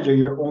a manager,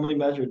 you're only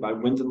measured by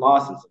wins and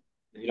losses.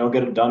 If you don't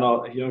get it done,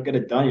 you don't get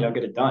it done. You don't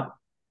get it done.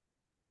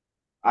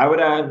 I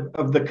would add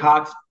of the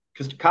Cox,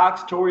 because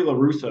Cox, Torrey,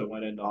 LaRusso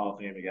went into Hall of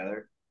Fame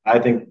together. I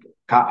think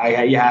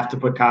you have to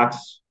put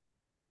Cox.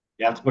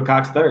 You have to put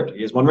Cox third.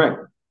 He has 1 ring.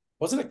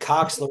 wasn't it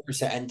Cox,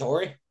 LaRusso, and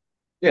Torrey?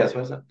 Yeah, that's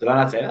what I said. Did I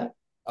not say that?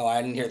 Oh,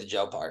 I didn't hear the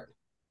Joe part.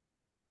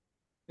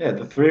 Yeah,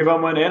 the 3 of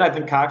them went in. I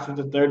think Cox was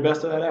the 3rd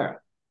best of that era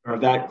or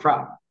of that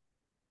crop.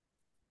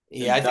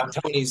 Yeah, I think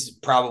Tony's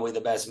probably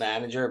the best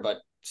manager, but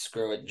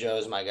screw it.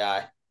 Joe's my guy.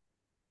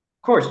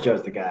 Of course,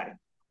 Joe's the guy.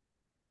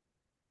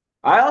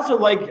 I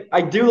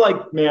do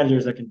like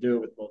managers that can do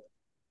it with multiple.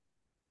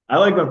 I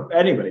like when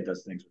anybody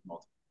does things with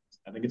multiple.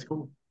 I think it's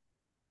cool.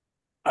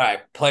 All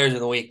right, players of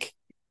the week.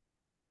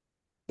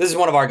 This is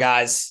one of our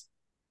guys.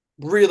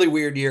 Really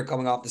weird year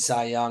coming off the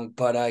Cy Young,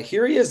 but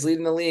here he is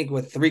leading the league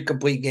with 3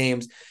 complete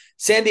games.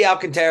 Sandy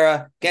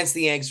Alcantara against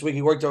the Yankees week.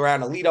 He worked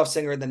around a leadoff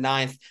singer in the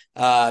 9th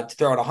to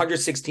throw out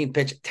 116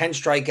 pitch, 10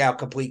 strikeout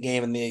complete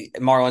game in the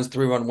Marlins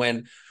 3-1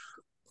 win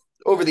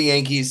over the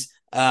Yankees.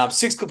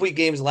 6 complete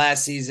games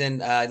last season.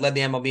 Led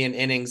the MLB in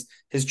innings.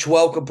 His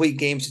 12 complete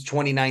games to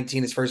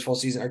 2019, his first full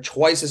season, are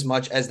twice as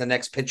much as the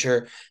next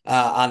pitcher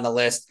on the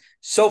list.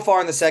 So far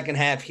in the second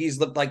half, he's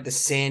looked like the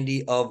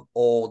Sandy of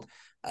old.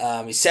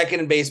 He's second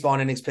in baseball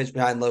in innings pitched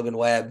behind Logan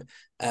Webb.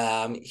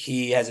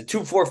 He has a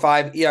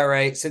 2.45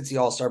 ERA since the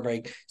All-Star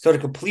break. He's thrown a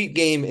complete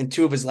game in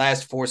 2 of his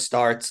last 4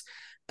 starts.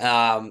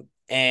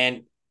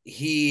 And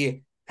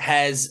he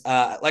has,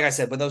 like I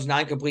said, with those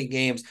 9 complete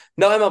games,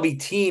 no MLB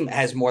team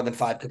has more than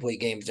 5 complete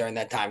games during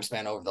that time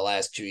span over the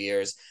last 2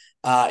 years.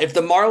 If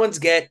the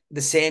Marlins get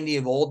the Sandy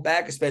of old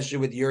back, especially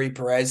with Yuri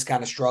Perez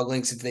kind of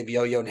struggling since they've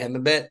yo-yoed him a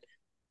bit,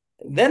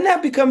 then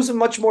that becomes a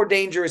much more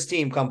dangerous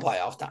team come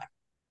playoff time.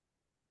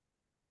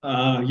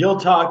 You'll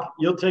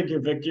take your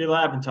victory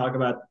lap and talk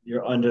about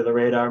your under the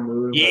radar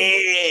move.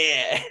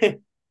 Yeah.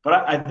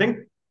 But I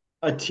think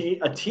a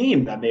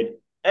team that made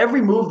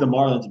every move the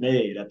Marlins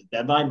made at the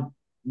deadline.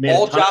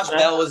 All Josh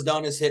Bell has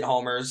done is hit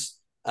homers.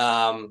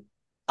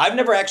 I've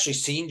never actually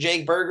seen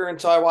Jake Berger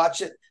until I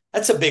watched it.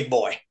 That's a big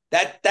boy.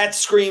 That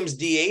screams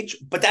DH,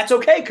 but that's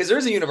okay because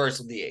there's a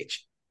universal DH.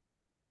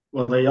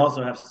 Well, they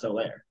also have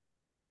Soler.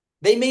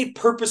 They made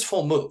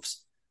purposeful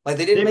moves. Like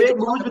they didn't make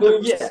moves with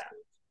moves. Yeah.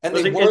 And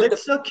is it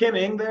still Kim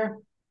Ng there?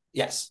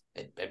 Yes.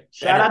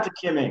 Shout out to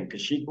Kim Ng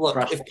because she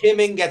crushed if Kim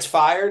Ng gets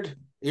fired,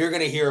 you're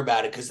going to hear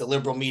about it because the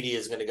liberal media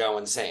is going to go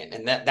insane.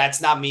 And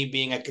that's not me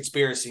being a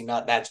conspiracy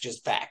nut. That's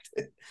just fact.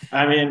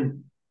 I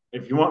mean,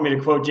 if you want me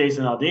to quote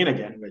Jason Aldean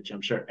again, which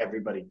I'm sure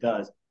everybody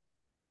does,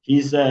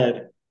 he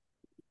said,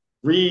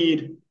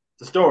 Reed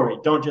a story.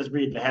 Don't just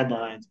read the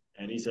headlines.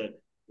 And he said,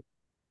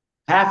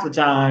 half the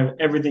time,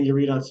 everything you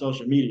read on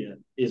social media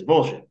is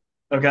bullshit.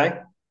 Okay.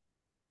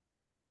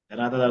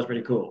 And I thought that was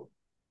pretty cool.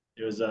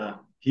 It was,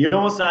 he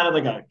almost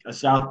sounded like a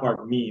South Park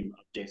meme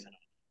of Jason.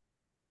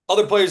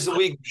 Other players of the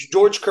week,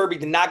 George Kirby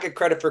did not get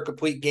credit for a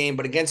complete game,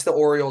 but against the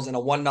Orioles in a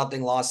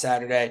 1-0 loss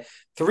Saturday,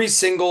 3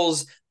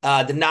 singles,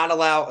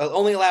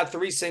 only allowed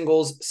 3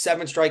 singles,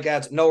 7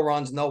 strikeouts, no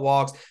runs, no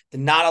walks, did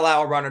not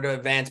allow a runner to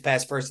advance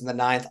past first in the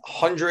ninth,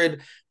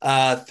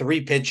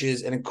 103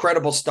 pitches, an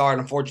incredible start.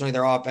 Unfortunately,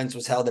 their offense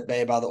was held at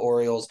bay by the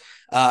Orioles.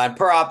 And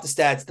per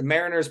OptaStats, the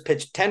Mariners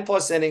pitched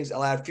 10-plus innings,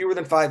 allowed fewer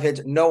than 5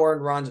 hits, no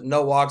earned runs,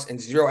 no walks, and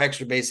 0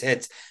 extra base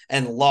hits,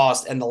 and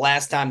lost. And the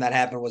last time that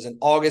happened was in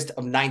August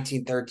of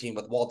 1913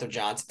 with Walter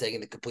Johnson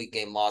taking the complete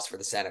game loss for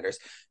the Senators.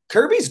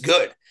 Kirby's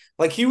good.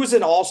 Like, he was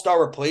an all-star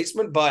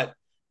replacement, but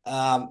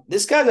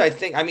this guy,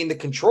 the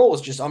control is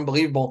just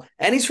unbelievable.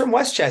 And he's from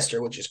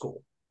Westchester, which is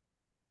cool.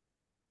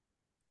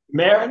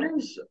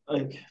 Mariners,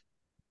 can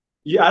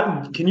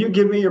you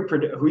give me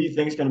who you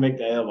think is going to make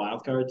the AL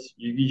wildcards?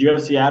 You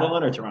have Seattle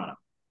or Toronto?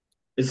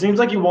 It seems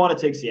like you want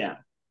to take Seattle.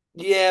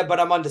 Yeah, but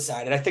I'm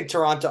undecided. I think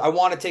Toronto. I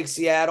want to take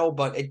Seattle,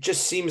 but it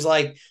just seems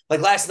like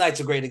last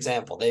night's a great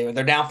example. They're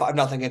down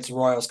 5-0 against the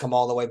Royals, come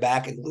all the way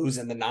back and lose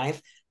in the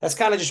ninth. That's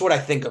kind of just what I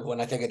think of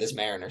when I think of this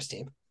Mariners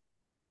team.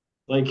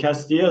 Like,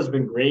 Castillo's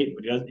been great,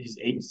 but he's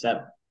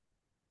 8-7.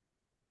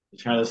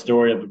 It's kind of the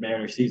story of the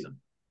Mariners season.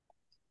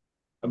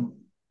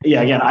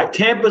 Again,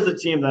 Tampa's the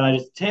team that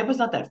Tampa's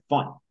not that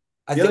fun.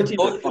 I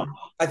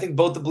think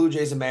both the Blue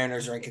Jays and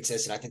Mariners are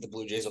inconsistent. I think the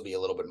Blue Jays will be a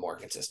little bit more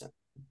consistent.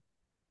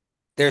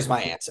 There's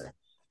my answer.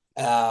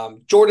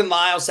 Jordan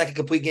Lyles, second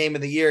complete game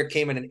of the year,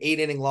 came in an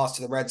 8-inning loss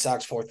to the Red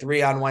Sox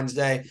 4-3 on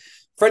Wednesday.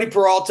 Freddie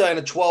Peralta in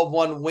a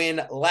 12-1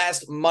 win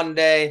last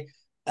Monday.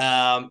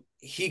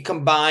 He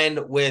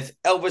combined with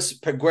Elvis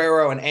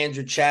Peguero and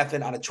Andrew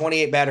Chafin on a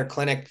 28-batter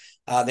clinic.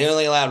 They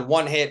only allowed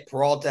 1 hit.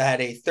 Peralta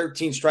had a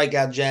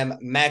 13-strikeout gem,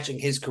 matching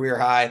his career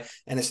high,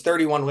 and his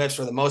 31 whiffs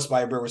were the most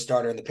by a Brewers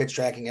starter in the pitch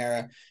tracking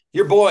era.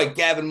 Your boy,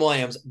 Gavin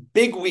Williams,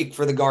 big week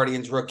for the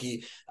Guardians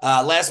rookie.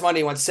 Last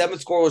Monday, he went 7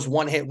 scorers,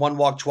 1 hit, 1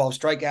 walk, 12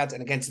 strikeouts.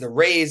 And against the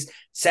Rays,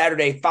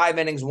 Saturday, 5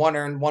 innings, 1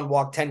 earned, 1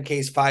 walk, 10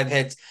 Ks, 5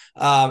 hits.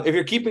 If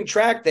you're keeping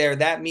track there,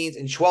 that means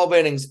in 12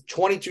 innings,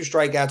 22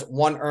 strikeouts,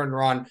 1 earned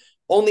run.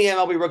 Only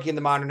MLB rookie in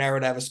the modern era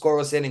to have a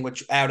scoreless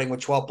outing with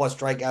 12-plus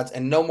strikeouts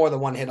and no more than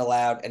 1 hit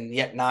allowed, and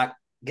yet not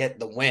get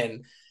the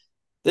win.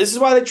 This is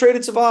why they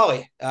traded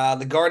Savali.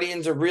 The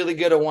Guardians are really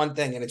good at one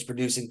thing, and it's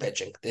producing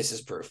pitching. This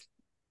is proof.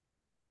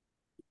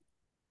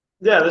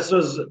 Yeah, this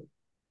was.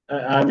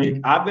 I've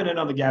been in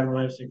on the Gavin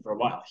Williams thing for a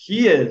while.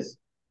 He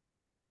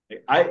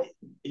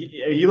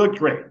looked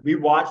great. We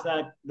watched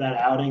that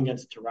outing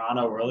against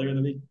Toronto earlier in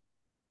the week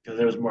because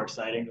it was more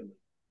exciting than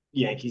the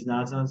Yankees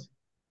nonsense.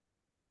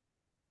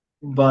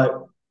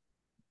 But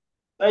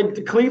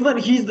Cleveland,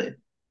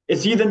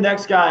 is he the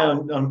next guy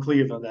on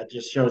Cleveland that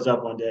just shows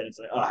up one day and it's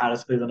like, oh, how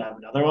does Cleveland have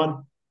another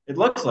one? It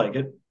looks like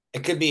it.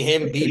 It could be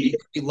him, BB,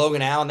 could be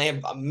Logan Allen. They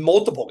have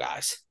multiple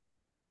guys.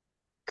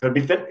 Could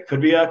be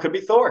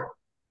Thor.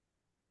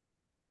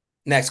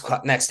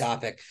 Next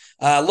topic.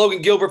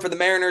 Logan Gilbert for the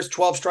Mariners,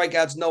 12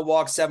 strikeouts, no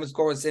walks, 7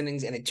 scoreless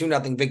innings, and a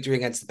 2-0 victory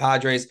against the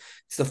Padres.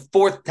 It's the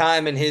 4th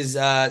time in his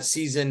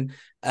season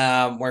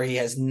where he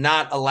has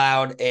not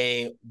allowed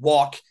a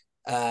walk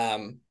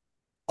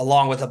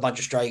along with a bunch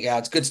of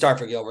strikeouts. Good start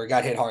for Gilbert.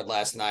 Got hit hard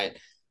last night.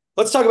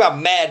 Let's talk about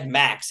Mad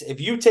Max.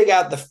 If you take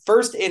out the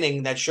first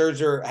inning that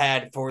Scherzer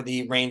had for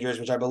the Rangers,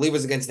 which I believe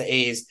was against the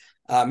A's,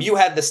 you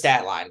had the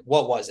stat line.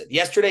 What was it?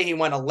 Yesterday, he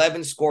went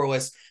 11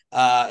 scoreless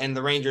in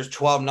the Rangers'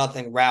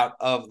 12-0 rout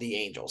of the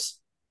Angels.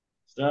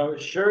 So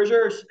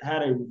Scherzer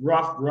had a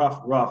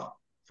rough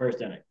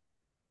first inning.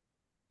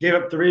 Gave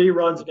up 3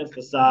 runs against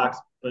the Sox,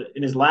 but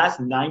in his last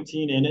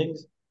 19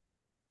 innings,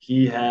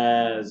 he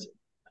has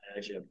 – I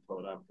actually have to pull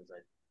it up because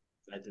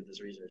I did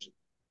this research.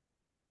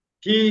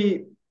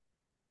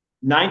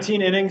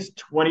 19 innings,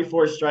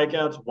 24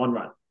 strikeouts, 1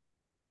 run.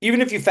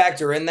 Even if you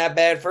factor in that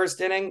bad first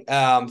inning,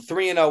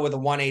 3-0 with a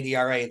 1.8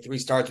 ERA and 3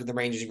 starts with the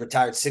Rangers, he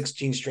retired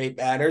 16 straight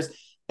batters.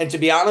 And to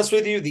be honest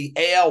with you, the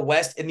AL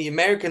West and the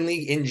American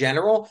League in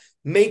general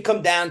may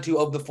come down to,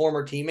 of the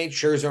former teammates,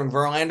 Scherzer and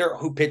Verlander,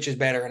 who pitches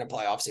better in a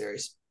playoff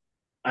series.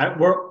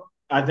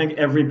 I think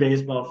every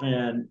baseball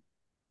fan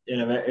in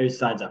America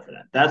signs up for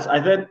that.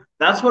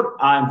 That's what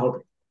I'm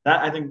hoping.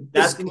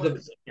 Because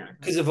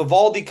if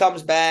Evaldi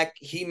comes back,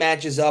 he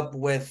matches up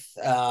with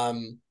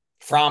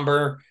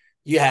Fromber.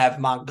 You have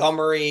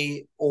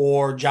Montgomery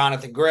or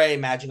Jonathan Gray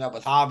matching up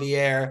with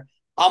Javier.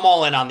 I'm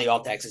all in on the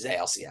All Texas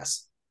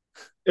ALCS.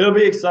 It'll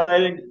be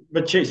exciting,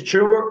 but Chase,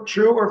 true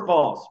or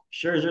false?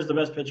 Scherzer's the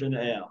best pitcher in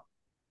the AL.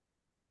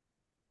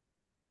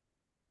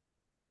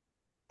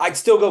 I'd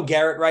still go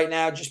Garrett right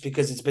now just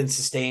because it's been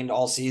sustained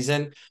all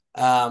season.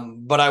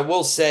 But I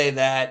will say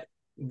that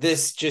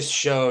this just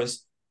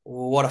shows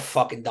what a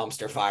fucking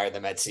dumpster fire the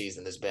Mets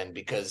season has been,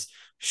 because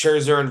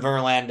Scherzer and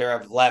Verlander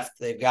have left.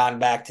 They've gone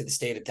back to the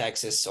state of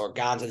Texas, or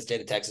gone to the state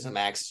of Texas in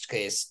Max's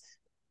case.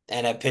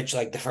 and have pitched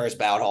like the first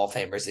ballot Hall of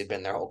Famers they've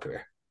been their whole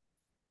career.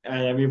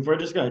 I mean, if we're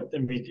just gonna,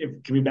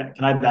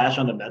 can I bash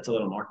on the Mets a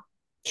little more?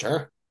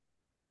 Sure.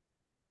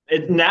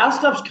 Now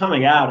stuff's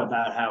coming out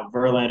about how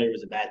Verlander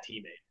was a bad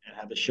teammate and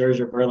how the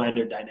Scherzer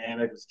Verlander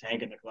dynamic was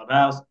tanking the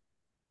clubhouse.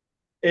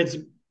 It's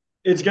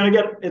gonna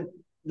get it.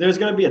 There's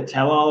gonna be a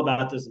tell-all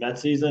about this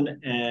Mets season,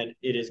 and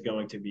it is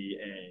going to be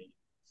a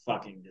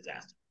fucking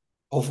disaster.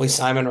 Hopefully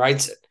Simon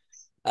writes it.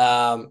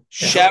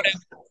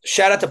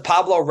 Shout out to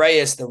Pablo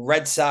Reyes, the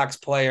Red Sox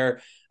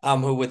player,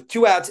 who with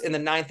 2 outs in the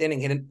 9th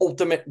inning hit an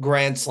ultimate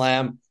grand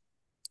slam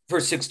for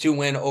a 6-2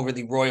 win over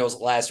the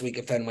Royals last week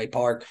at Fenway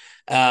Park.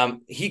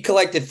 He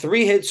collected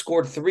 3 hits,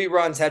 scored 3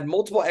 runs, had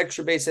multiple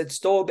extra base hits,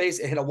 stole a base,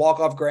 and hit a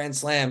walk-off grand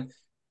slam,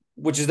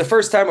 which is the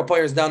first time a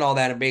player has done all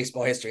that in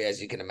baseball history,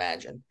 as you can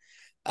imagine.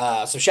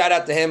 So shout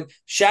out to him.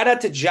 Shout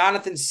out to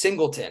Jonathan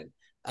Singleton.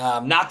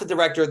 Not the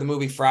director of the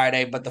movie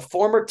Friday, but the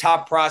former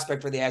top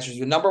prospect for the Astros,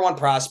 the number 1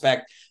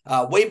 prospect,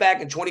 way back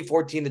in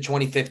 2014 to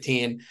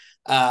 2015.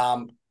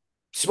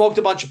 Smoked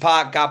a bunch of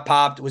pot, got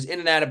popped, was in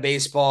and out of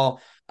baseball,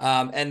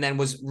 and then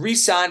was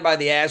re-signed by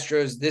the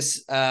Astros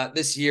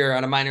this year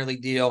on a minor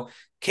league deal.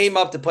 Came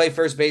up to play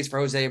first base for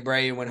Jose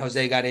Abreu when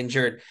Jose got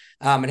injured,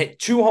 and hit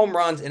 2 home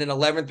runs in an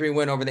 11-3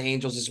 win over the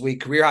Angels this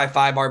week. Career high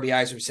 5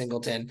 RBIs for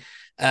Singleton.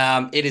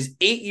 It is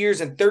 8 years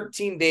and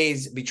 13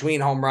 days between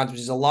home runs, which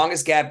is the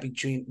longest gap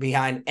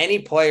behind any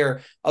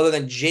player other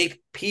than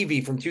Jake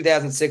Peavy from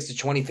 2006 to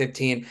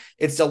 2015.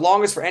 It's the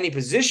longest for any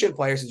position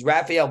player since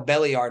Rafael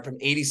Belliard from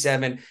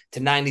 87 to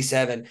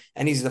 97.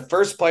 And he's the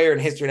first player in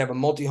history to have a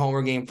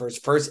multi-homer game for his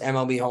first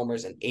MLB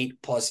homers in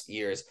 8+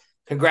 years.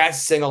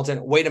 Congrats,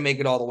 Singleton. Way to make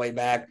it all the way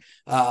back.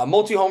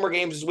 Multi-homer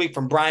games this week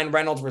from Brian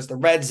Reynolds versus the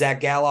Reds,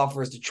 Zach Galoff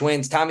versus the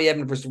Twins, Tommy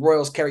Edman versus the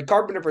Royals, Kerry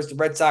Carpenter versus the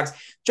Red Sox,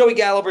 Joey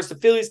Gallo versus the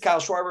Phillies, Kyle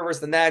Schwarber versus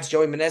the Nats,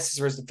 Joey Meneses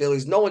versus the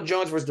Phillies, Nolan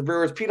Jones versus the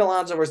Brewers, Pete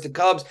Alonso versus the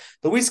Cubs,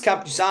 Luis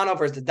Campusano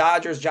versus the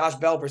Dodgers, Josh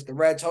Bell versus the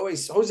Reds,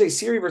 Jose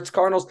Siri versus the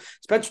Cardinals,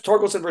 Spencer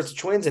Torkelson versus the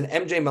Twins, and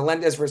MJ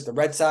Melendez versus the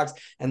Red Sox.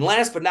 And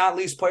last but not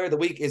least, player of the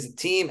week is a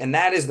team, and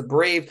that is the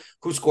Brave,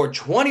 who scored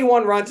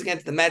 21 runs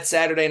against the Mets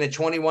Saturday in a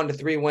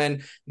 21-3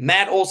 win.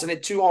 Matt Olson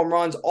hit 2 home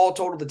runs. All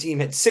total, the team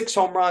hit 6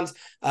 home runs.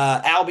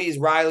 Albies,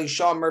 Riley,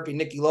 Sean Murphy,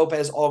 Nicky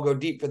Lopez all go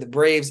deep for the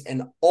Braves,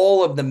 and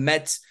all of the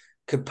Mets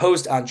could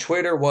post on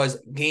Twitter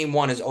was game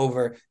 1 is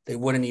over. They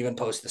wouldn't even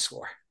post the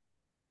score.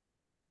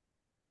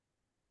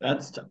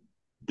 That's tough.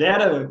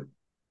 I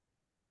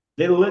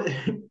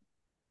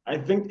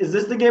think, is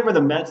this the game where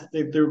the Mets,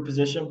 they threw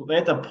position? They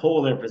had to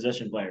pull their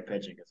position player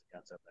pitching because it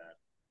got so bad.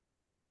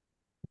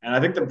 And I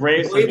think the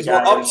Braves were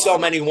up so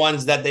many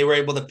ones that they were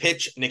able to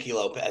pitch Nicky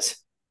Lopez.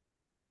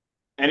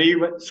 And he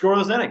went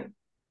scoreless inning.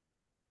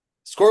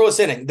 Scoreless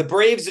inning. The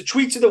Braves, the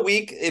tweets of the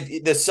week,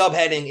 if the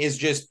subheading is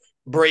just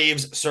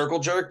Braves circle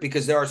jerk,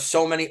 because there are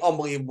so many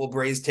unbelievable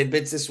Braves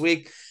tidbits this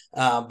week.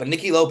 But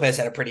Nicky Lopez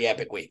had a pretty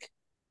epic week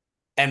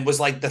and was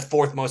like the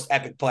 4th most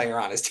epic player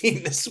on his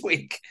team this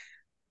week.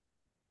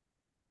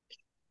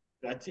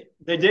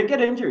 They did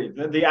get injured.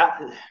 What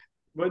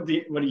do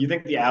you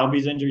think the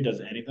Albies injury does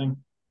anything?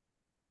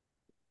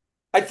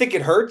 I think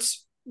it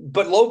hurts,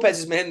 but Lopez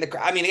has been hitting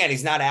the. I mean, again,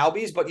 he's not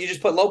Albies, but you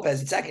just put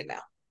Lopez at second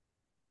now.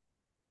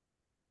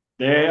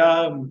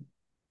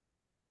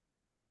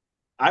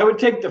 I would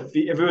take if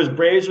it was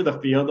Braves or the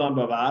field on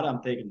Bovada,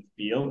 I'm taking the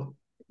field,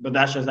 but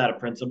that's just out of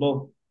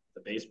principle.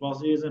 The baseball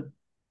season.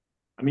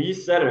 I mean, you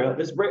said it.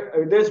 This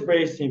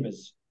Braves team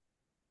is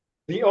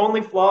the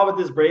only flaw with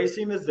this Braves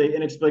team is they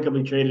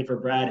inexplicably traded for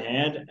Brad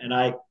Hand, and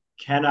I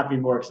cannot be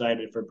more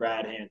excited for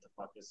Brad Hand to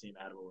fuck this team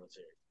out of a World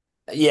Series.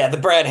 Yeah, the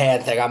Brad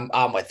Hand thing,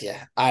 I'm with you.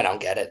 I don't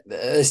get it.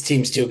 This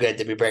team's too good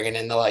to be bringing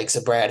in the likes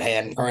of Brad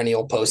Hand,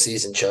 perennial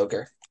postseason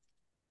choker.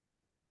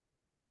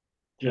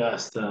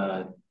 Just,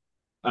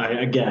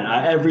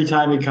 every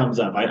time he comes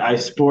up, I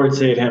sports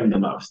hate him the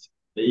most.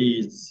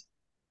 He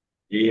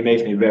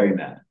makes me very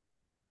mad.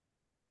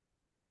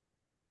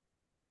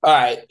 All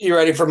right, you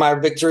ready for my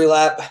victory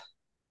lap?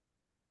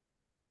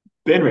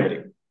 Been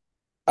ready.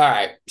 All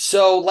right.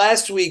 So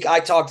last week I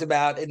talked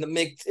about in the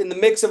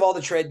mix of all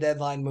the trade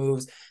deadline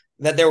moves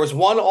that there was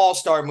one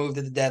all-star move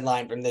to the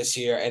deadline from this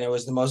year, and it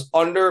was the most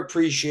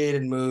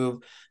underappreciated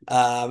move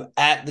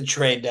at the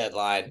trade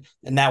deadline,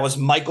 and that was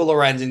Michael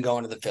Lorenzen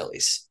going to the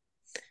Phillies.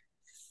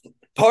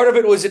 Part of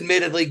it was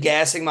admittedly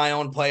gassing my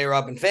own player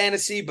up in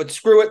fantasy, but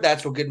screw it,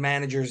 that's what good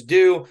managers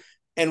do.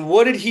 And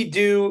what did he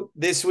do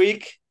this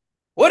week?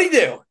 What'd he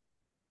do?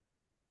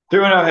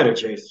 Threw a no-hitter,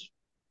 Chase.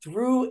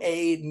 Threw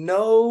a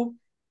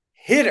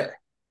no-hitter.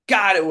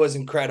 God, it was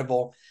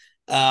incredible.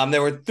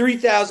 There were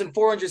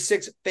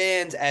 3,406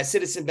 fans at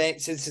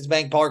Citizens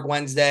Bank Park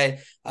Wednesday.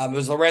 It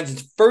was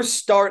Lorenzen's first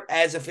start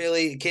as a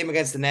Philly. It came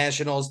against the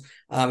Nationals.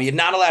 He had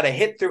not allowed a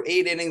hit through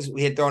 8 innings.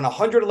 He had thrown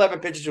 111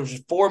 pitches, which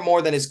was 4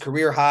 more than his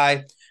career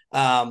high.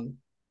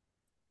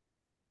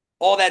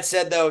 All that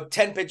said, though,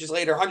 10 pitches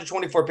later,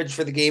 124 pitches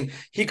for the game.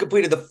 He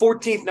completed the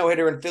 14th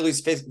no-hitter in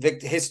Phillies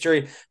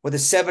history with a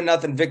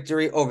 7-0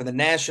 victory over the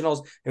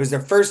Nationals. It was their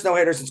first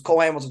no-hitter since Cole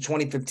Hamilton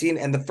 2015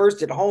 and the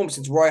first at home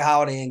since Roy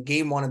Halladay in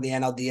Game 1 of the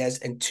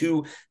NLDS in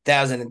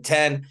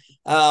 2010.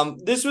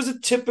 This was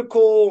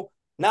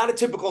not a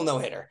typical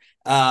no-hitter.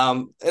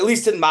 At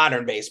least in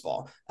modern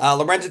baseball.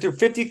 Lorenzen threw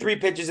 53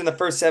 pitches in the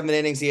first 7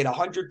 innings. He had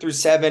 100 through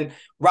 7.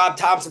 Rob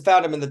Thompson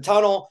found him in the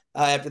tunnel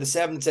after the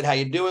 7th and said, "How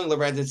you doing?"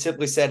 Lorenzen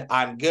simply said,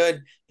 "I'm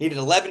good." He did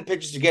 11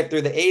 pitches to get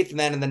through the 8th, and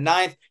then in the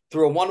 9th,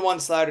 threw a 1-1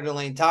 slider to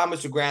Lane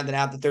Thomas, who grounded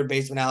out the third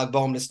baseman Alec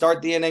Boehm to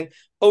start the inning.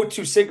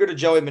 0-2 sinker to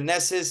Joey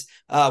Meneses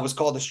was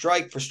called a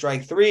strike for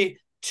strike 3.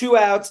 2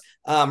 outs.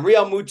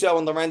 Real Muto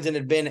and Lorenzen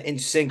had been in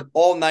sync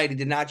all night. He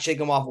did not shake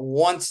him off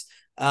once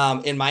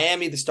in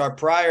Miami the start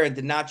prior and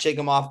did not shake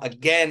him off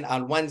again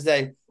on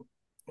Wednesday.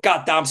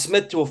 Got Dom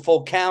Smith to a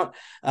full count.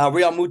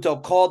 Real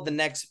Muto called the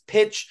next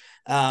pitch.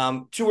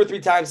 2 or 3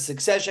 times in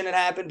succession it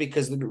happened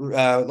because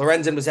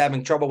Lorenzen was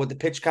having trouble with the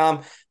pitch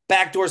comm.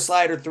 Backdoor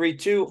slider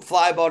 3-2,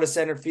 fly ball to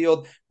center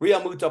field.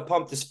 Real Muto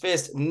pumped his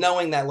fist,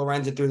 knowing that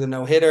Lorenzen threw the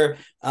no-hitter.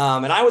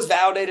 And I was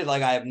validated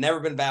like I have never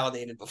been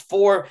validated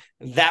before.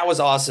 That was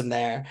awesome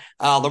there.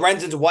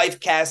 Lorenzen's wife,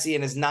 Cassie,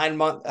 and his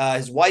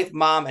wife,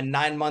 mom, and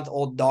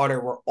 9-month-old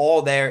daughter were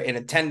all there in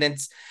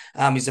attendance.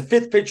 He's the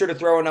 5th pitcher to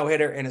throw a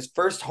no-hitter in his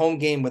first home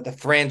game with the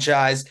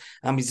franchise.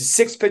 He's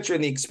the 6th pitcher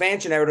in the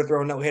expansion era to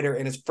throw a no-hitter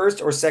in his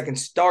first or second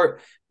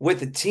start with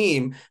the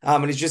team.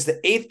 And he's just the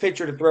 8th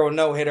pitcher to throw a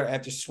no-hitter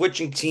after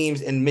switching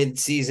teams in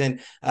mid-season.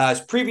 His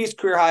previous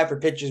career high for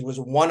pitches was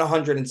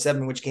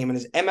 107, which came in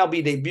his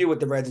MLB debut with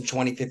the Reds in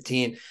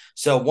 2015.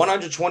 So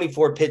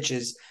 124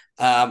 pitches.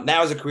 That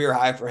was a career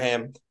high for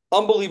him.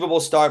 Unbelievable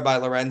start by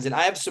Lorenzen.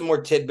 I have some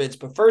more tidbits,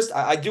 but first,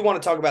 I do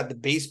want to talk about the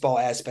baseball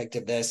aspect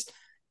of this.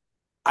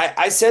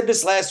 I said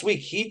this last week.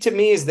 He, to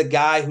me, is the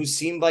guy who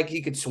seemed like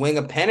he could swing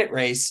a pennant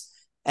race.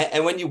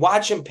 And when you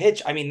watch him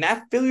pitch, I mean,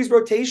 that Phillies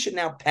rotation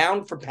now,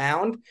 pound for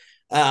pound,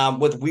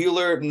 with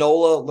Wheeler,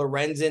 Nola,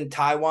 Lorenzen,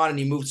 Taiwan, and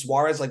you move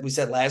Suarez, like we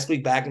said last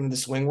week, back into the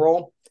swing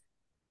role.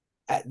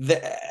 I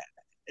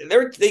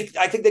think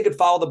they could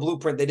follow the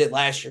blueprint they did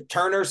last year.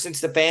 Turner, since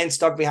the fans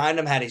stuck behind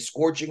him, had a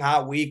scorching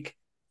hot week.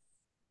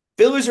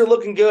 Phillies are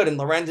looking good, and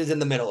Lorenzen's in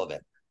the middle of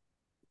it.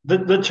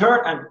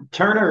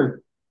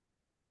 Turner,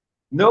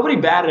 nobody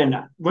batted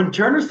enough. When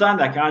Turner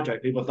signed that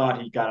contract, people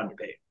thought he got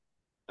underpaid.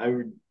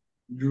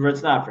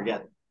 Let's not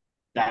forget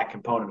that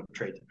component of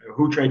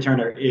who Trey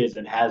Turner is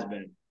and has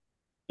been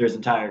through his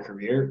entire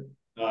career,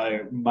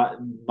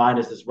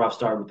 minus this rough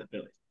start with the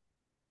Phillies.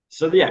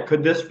 So, yeah,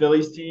 could this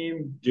Phillies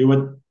team do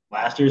what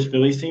last year's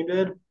Phillies team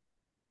did?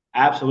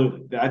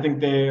 Absolutely. I think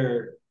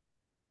they're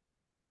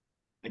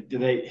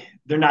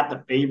not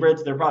the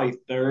favorites. They're probably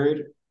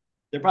third.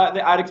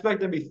 I'd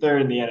expect them to be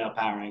third in the NL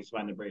power rankings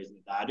behind the Braves and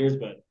the Dodgers,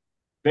 but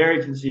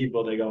very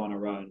conceivable they go on a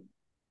run.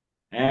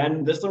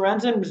 And this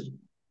Lorenzen,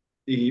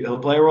 he'll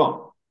play a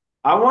role.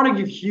 I want to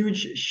give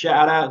huge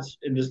shout-outs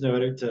in this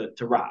note to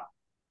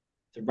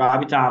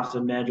Robbie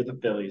Thompson, manager of the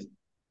Phillies,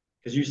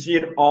 because you see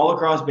it all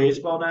across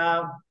baseball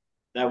now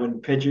that when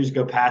pitchers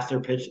go past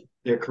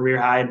their career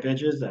high in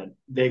pitches, that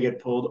they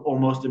get pulled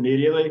almost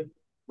immediately.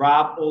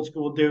 Rob, old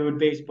school dude,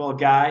 baseball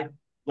guy,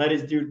 let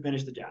his dude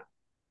finish the job.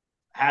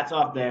 Hats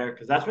off there,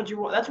 because that's what you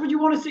want. That's what you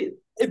want to see.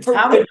 And for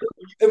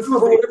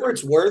whatever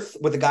it's worth,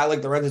 with a guy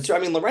like Lorenzen, too. I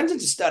mean,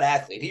 Lorenzen's a stud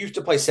athlete. He used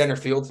to play center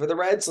field for the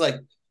Reds. Like,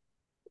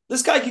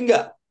 this guy can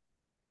go.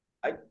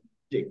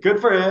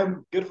 Good for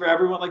him. Good for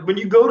everyone. Like, when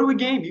you go to a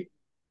game,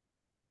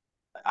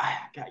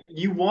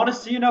 you want to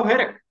see a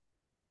no-hitter.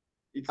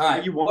 All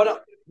right.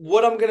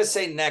 What I'm going to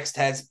say next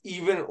has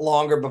even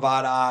longer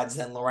Bovada odds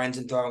than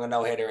Lorenzen throwing a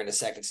no-hitter in a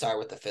second start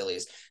with the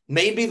Phillies.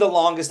 Maybe the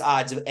longest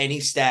odds of any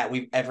stat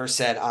we've ever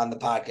said on the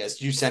podcast.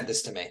 You sent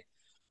this to me.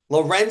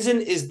 Lorenzen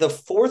is the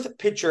 4th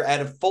pitcher out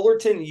of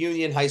Fullerton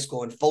Union High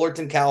School in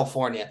Fullerton,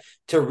 California,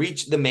 to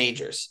reach the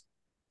majors.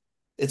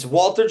 It's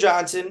Walter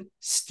Johnson,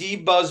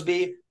 Steve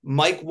Busby,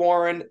 Mike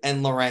Warren,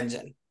 and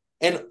Lorenzen.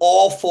 And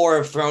all 4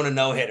 have thrown a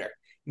no-hitter.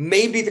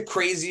 Maybe the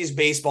craziest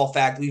baseball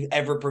fact we've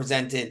ever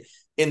presented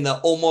in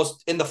the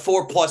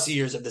 4+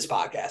 years of this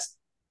podcast.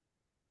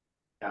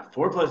 Yeah,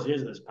 4+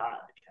 years of this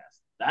podcast.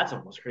 That's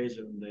almost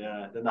crazier than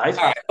the high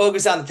school. All right,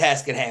 focus on the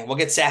task at hand. We'll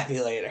get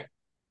sappy later.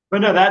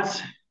 But no,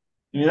 that's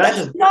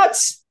just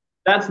nuts.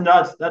 That's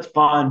nuts. That's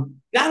fun.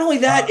 Not only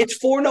that, it's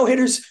 4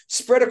 no-hitters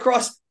spread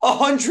across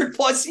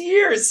 100+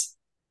 years.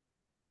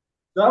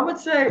 So I would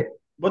say,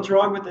 what's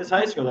wrong with this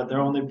high school that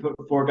they're only put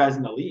 4 guys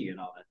in the league and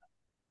all that?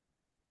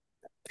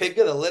 Pick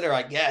of the litter,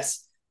 I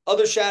guess.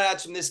 Other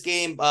shout-outs from this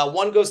game.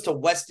 One goes to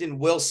Weston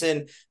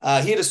Wilson.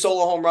 He had a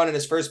solo home run in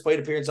his first plate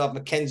appearance off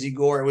Mackenzie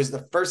Gore. It was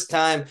the first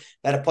time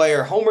that a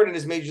player homered in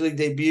his major league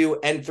debut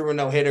and threw a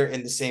no-hitter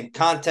in the same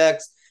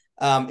context.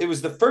 It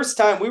was the first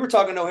time we were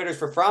talking no-hitters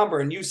for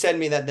Fromber, and you said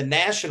me that the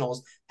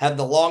Nationals have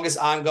the longest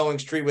ongoing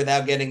streak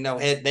without getting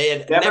no-hit. They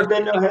had never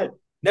been no-hit.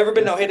 Never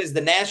been no-hit as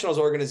the Nationals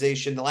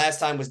organization. The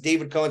last time was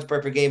David Cohen's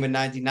perfect game in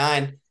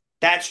 99.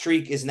 That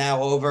streak is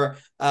now over.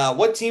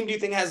 What team do you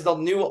think has the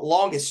new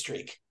longest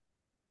streak?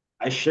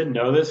 I should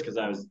know this because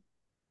I was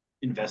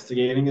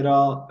investigating it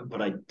all,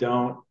 but I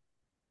don't.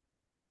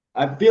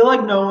 I feel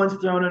like no one's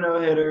thrown a no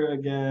hitter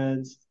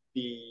against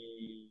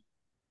the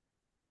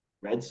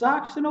Red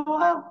Sox in a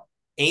while.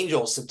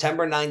 Angels,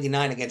 September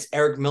 99 against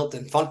Eric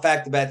Milton. Fun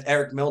fact about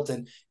Eric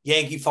Milton,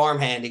 Yankee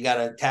farmhand. He got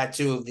a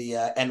tattoo of the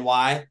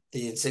NY,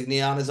 the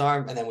insignia on his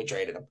arm, and then we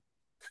traded him.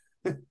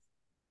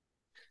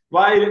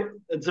 Why?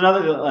 It's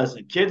another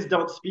lesson. Kids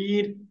don't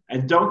speed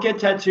and don't get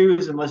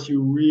tattoos unless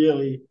you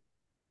really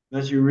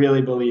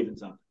believe in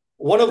something.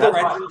 One of That's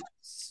why.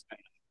 Lorenzen's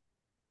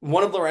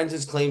one of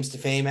Lorenzen's claims to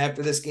fame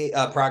after this game,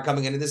 prior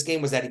coming into this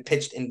game, was that he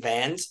pitched in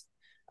Vans.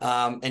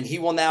 And he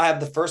will now have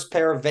the first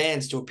pair of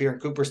Vans to appear in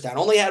Cooperstown.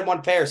 Only had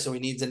one pair, so he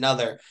needs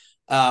another.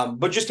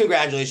 But just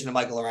congratulations to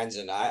Michael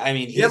Lorenzen. I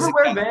mean, You ever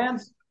wear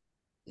Vans?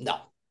 No,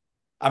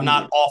 I'm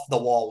not off the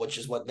wall, which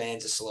is what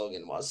Vans'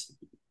 slogan was.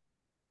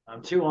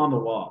 I'm too on the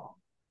wall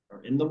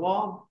or in the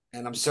wall.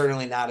 And I'm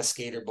certainly not a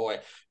skater boy.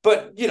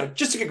 But,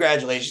 just a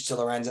congratulations to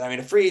Lorenzen. I mean,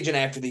 a free agent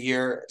after the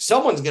year,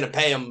 someone's going to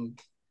pay him,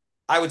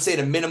 I would say,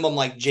 the minimum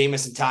like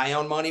Jameson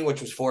Taillon money, which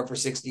was 4 for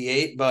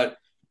 68. But,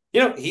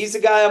 he's the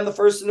guy I'm the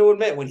first to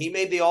admit. When he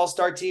made the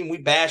All-Star team, we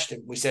bashed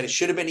him. We said it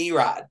should have been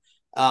Erod.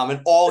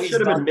 And all he's should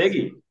have done. been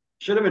Miggy.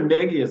 Should have been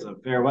Miggy as a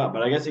farewell,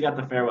 but I guess he got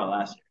the farewell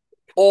last year.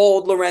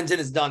 All Lorenzen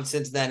has done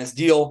since then. His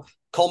deal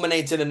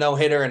culminates in a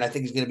no-hitter, and I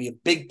think he's going to be a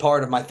big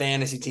part of my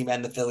fantasy team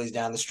and the Phillies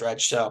down the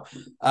stretch. So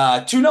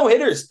 2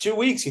 no-hitters, 2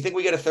 weeks. You think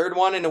we get a third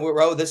one in a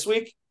row this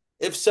week?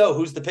 If so,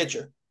 who's the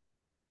pitcher?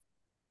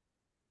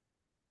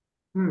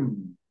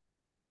 You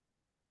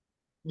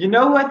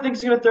know who I think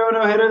is going to throw a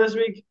no-hitter this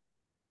week?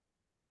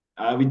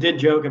 We did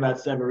joke about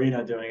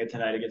Severino doing it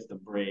tonight against the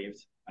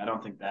Braves. I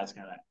don't think that's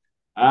going to.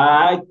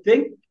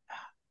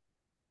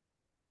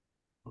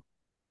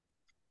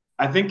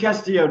 I think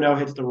Castillo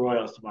no-hits the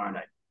Royals tomorrow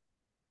night.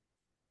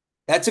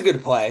 That's a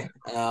good play.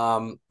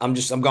 I'm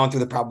going through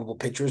the probable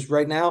pitchers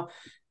right now.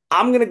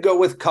 I'm going to go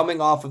with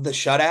coming off of the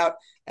shutout,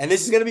 and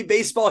this is going to be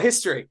baseball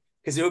history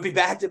because it would be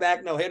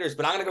back-to-back no-hitters,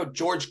 but I'm going to go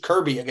George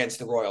Kirby against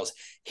the Royals.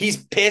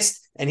 He's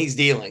pissed, and he's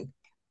dealing.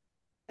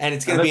 And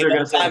it's going to be an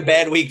all-time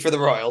bad week for the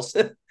Royals.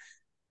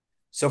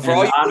 So for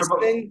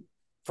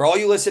all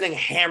you listening,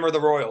 hammer the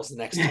Royals the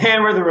next time.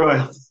 Hammer the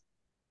Royals.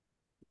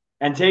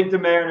 And take the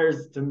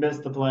Mariners to miss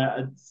the play.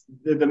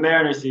 The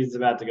Mariners season's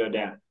about to go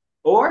down.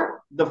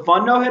 Or the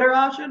fun no-hitter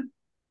option,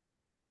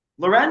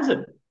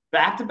 Lorenzen,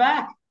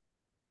 back-to-back.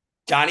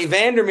 Johnny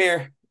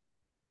Vandermeer.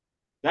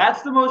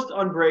 That's the most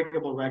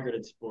unbreakable record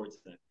in sports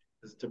thing.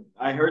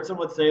 I heard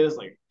someone say this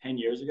like 10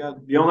 years ago.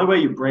 The only way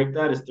you break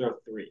that is throw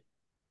 3.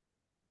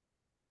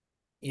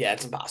 Yeah,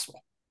 it's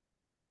impossible.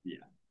 Yeah.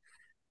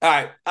 All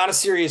right. On a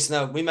serious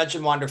note, we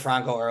mentioned Wander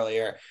Franco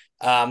earlier.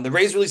 The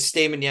Rays released a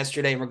statement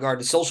yesterday in regard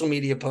to social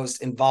media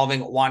posts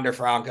involving Wander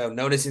Franco,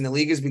 noticing the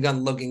league has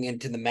begun looking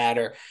into the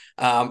matter.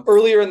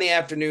 Earlier in the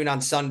afternoon on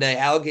Sunday,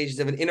 allegations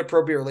of an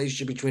inappropriate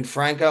relationship between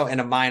Franco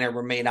and a minor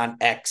were made on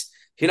X.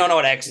 If you don't know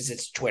what X is,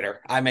 it's Twitter.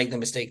 I make the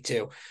mistake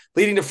too.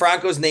 Leading to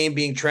Franco's name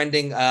being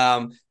trending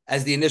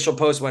as the initial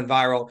post went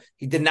viral.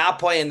 He did not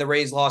play in the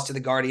Rays' loss to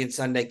the Guardians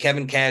Sunday.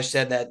 Kevin Cash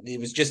said that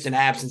it was just an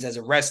absence as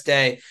a rest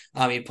day.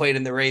 He played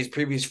in the Rays'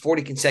 previous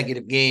 40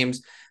 consecutive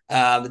games.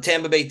 The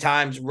Tampa Bay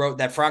Times wrote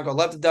that Franco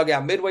left the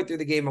dugout midway through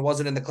the game and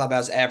wasn't in the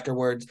clubhouse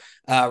afterwards.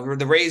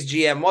 The Rays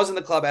GM was in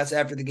the clubhouse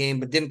after the game,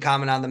 but didn't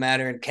comment on the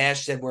matter. And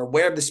Cash said, we're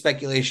aware of the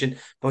speculation,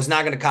 but was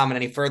not going to comment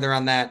any further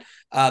on that.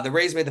 The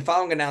Rays made the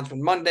following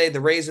announcement Monday.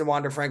 The Rays and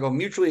Wander Franco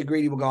mutually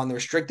agreed he will go on the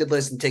restricted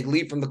list and take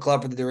leave from the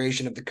club for the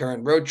duration of the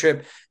current road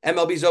trip.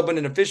 MLB's opened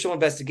an official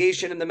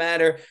investigation in the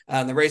matter.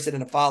 The Rays said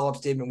in a follow-up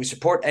statement, we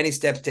support any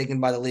steps taken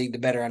by the league to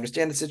better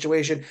understand the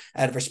situation.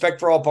 Out of respect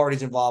for all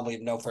parties involved, we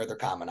have no further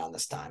comment on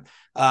this time.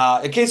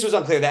 In case it was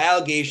unclear, the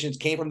allegations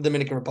came from the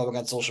Dominican Republic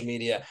on social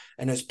media,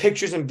 and there's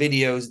pictures and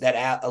videos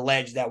that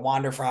allege that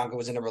Wander Franco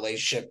was in a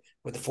relationship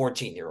with a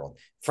 14-year-old.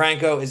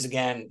 Franco is,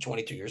 again,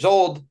 22 years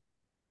old.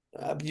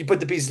 You put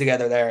the pieces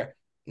together there,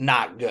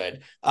 not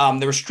good.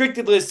 The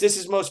restricted list, this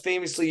is most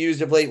famously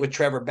used of late with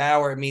Trevor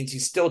Bauer. It means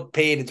he's still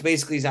paid. It's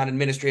basically he's on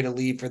administrative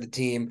leave for the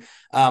team,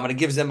 and it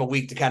gives them a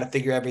week to kind of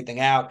figure everything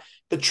out.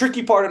 The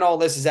tricky part in all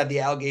this is that the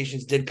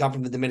allegations did come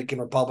from the Dominican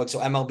Republic, so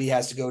MLB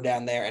has to go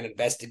down there and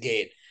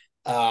investigate.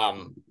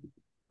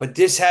 But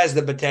this has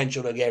the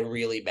potential to get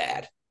really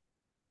bad.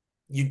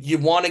 You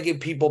want to give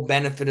people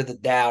benefit of the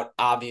doubt,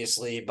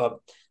 obviously, but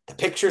the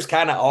pictures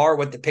kind of are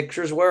what the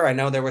pictures were. I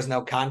know there was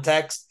no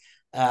context.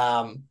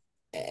 And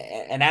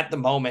at the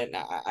moment,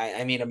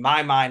 I mean, in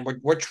my mind,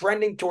 we're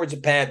trending towards a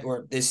path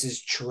where this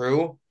is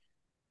true.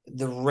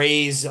 The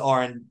Rays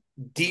are in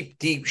deep,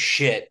 deep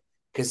shit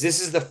because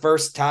this is the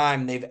first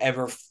time they've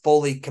ever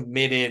fully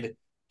committed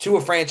to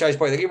a franchise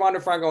player. They gave Wander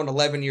Franco an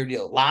 11-year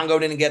deal. Longo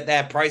didn't get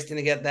that. Price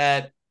didn't get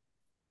that.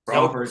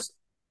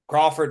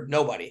 Crawford,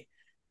 nobody.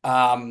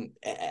 And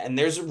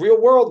there's a real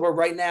world where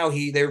right now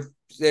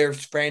their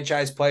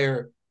franchise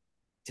player,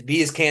 to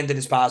be as candid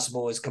as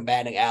possible, is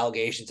combating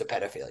allegations of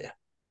pedophilia.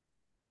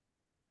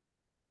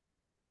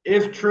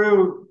 If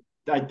true,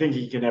 I think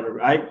he can never.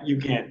 He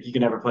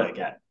can never play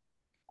again.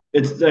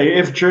 It's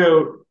if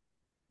true,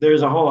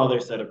 there's a whole other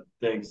set of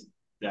things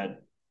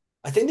that.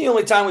 I think the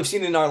only time we've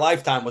seen it in our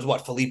lifetime was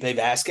Felipe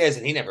Vasquez,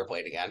 and he never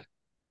played again.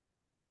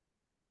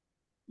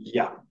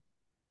 Yeah.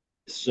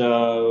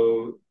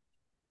 So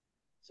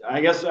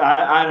I guess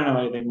I don't know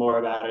anything more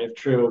about it. If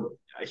true,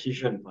 he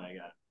shouldn't play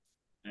again.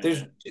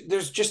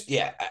 There's just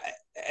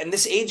and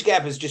this age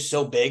gap is just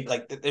so big.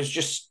 Like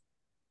there's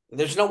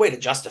no way to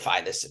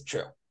justify this if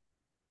true.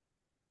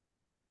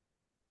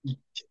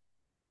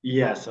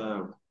 Yes.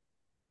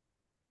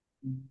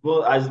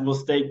 We'll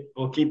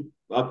keep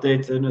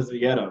updates in as we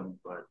get them.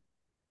 But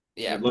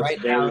yeah, it looks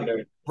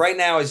right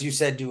now, as you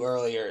said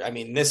earlier, I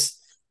mean this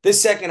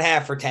second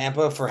half for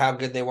Tampa, for how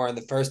good they were in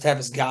the first half,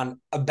 has gone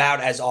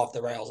about as off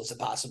the rails as it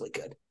possibly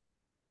could.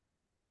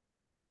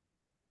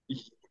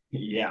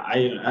 Yeah, I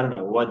don't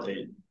know what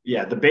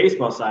the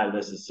baseball side of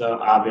this is so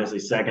obviously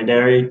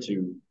secondary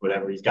to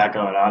whatever he's got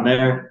going on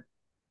there.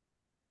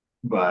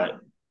 But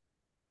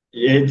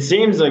it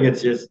seems like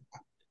it's just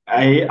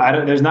I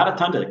don't there's not a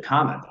ton to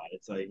comment on.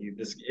 It's like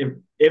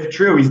if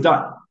true, he's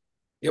done.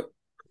 Yep.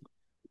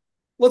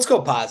 Let's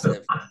go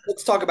positive.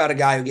 Let's talk about a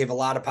guy who gave a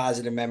lot of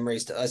positive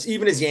memories to us,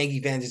 even as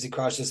Yankee fans, as he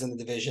crushed us in the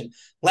division.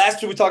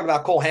 Last week, we talked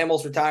about Cole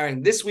Hamels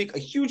retiring. This week, a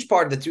huge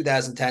part of the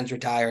 2010s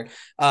retired.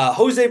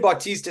 Jose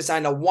Bautista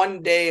signed a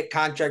one-day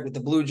contract with the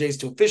Blue Jays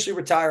to officially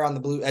retire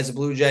as a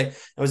Blue Jay and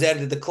was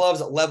added to the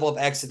club's level of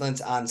excellence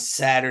on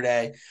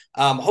Saturday.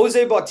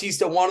 Jose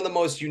Bautista, one of the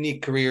most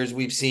unique careers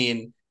we've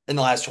seen in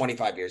the last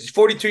 25 years. He's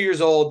 42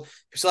 years old,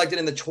 selected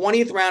in the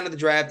 20th round of the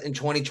draft in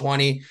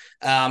 2020,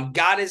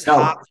 got his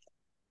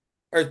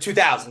or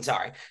 2000,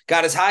 sorry.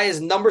 Got as high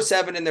as number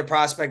 7 in their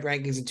prospect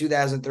rankings in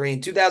 2003.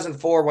 In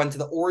 2004, went to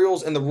the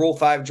Orioles in the Rule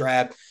 5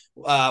 draft,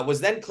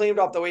 was then claimed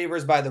off the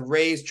waivers by the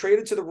Rays,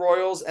 traded to the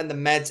Royals and the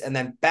Mets, and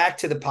then back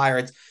to the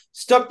Pirates.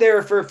 Stuck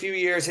there for a few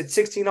years, hit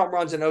 16 home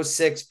runs in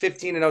 06,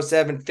 15 in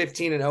 07,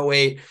 15 in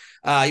 08.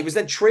 He was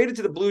then traded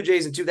to the Blue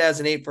Jays in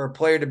 2008 for a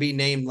player to be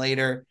named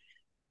later,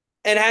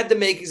 and had the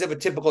makings of a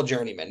typical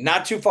journeyman,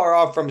 not too far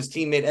off from his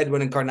teammate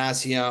Edwin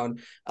Encarnacion.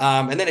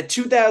 And then in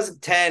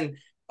 2010,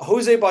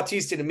 Jose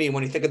Bautista, to me,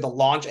 when you think of the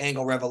launch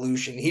angle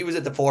revolution, he was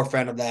at the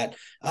forefront of that.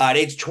 At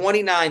age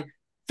 29,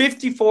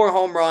 54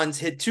 home runs,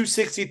 hit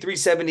 260,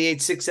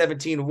 378,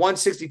 617,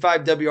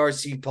 165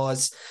 WRC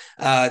plus.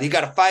 He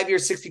got a 5-year,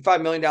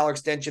 $65 million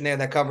extension there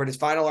that covered his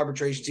final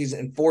arbitration season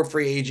and 4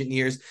 free agent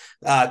years.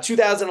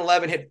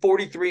 2011 hit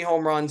 43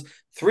 home runs,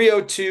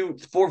 302,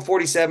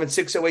 447,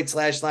 608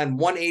 slash line,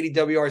 180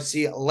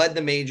 WRC, led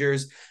the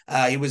majors.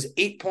 He was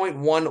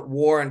 8.1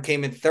 WAR and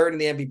came in third in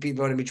the MVP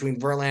voting between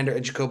Verlander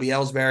and Jacoby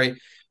Ellsbury.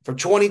 From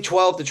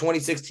 2012 to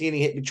 2016,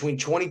 he hit between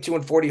 22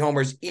 and 40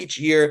 homers each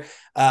year.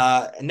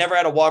 Never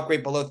had a walk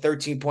rate below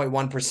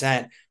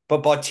 13.1%.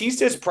 But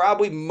Bautista is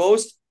probably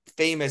most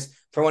famous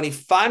for when he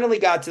finally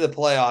got to the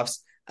playoffs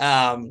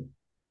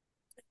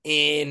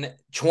in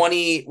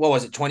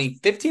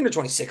 2015 or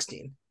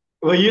 2016?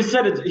 Well, you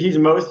said he's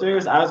most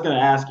famous. I was going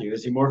to ask you,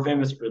 is he more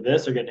famous for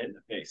this or getting hit in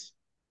the face?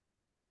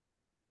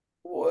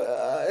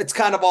 It's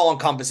kind of all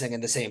encompassing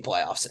in the same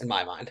playoffs, in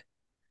my mind.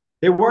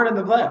 They weren't in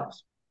the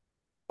playoffs.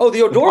 Oh,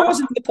 the Odor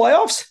wasn't in the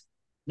playoffs?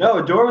 No,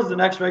 Odor was the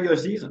next regular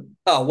season.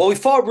 Oh, well, we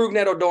fought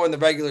Rougned Odor in the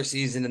regular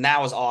season, and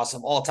that was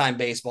awesome. All-time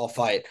baseball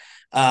fight.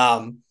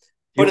 But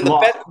he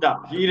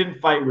didn't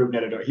fight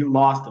Rougned Odor. He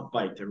lost a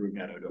fight to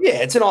Rougned Odor. Yeah,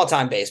 it's an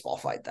all-time baseball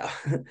fight,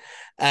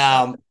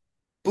 though.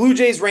 Blue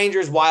Jays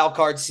Rangers wild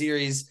card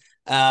series.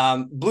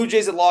 Blue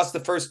Jays had lost the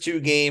first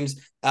 2 games.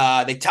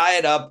 They tie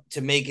it up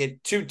to make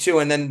it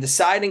 2-2. And then the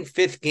deciding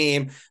 5th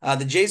game,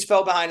 the Jays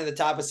fell behind in the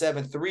top of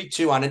 7,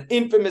 3-2 on an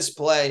infamous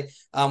play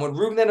when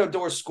Rougned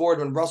Odor scored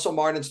when Russell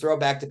Martin's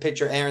throwback to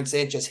pitcher Aaron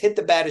Sanchez hit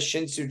the bat of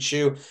Shin-Soo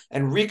Choo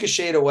and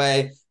ricocheted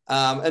away.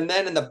 And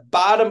then in the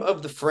bottom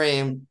of the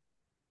frame,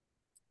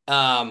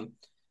 the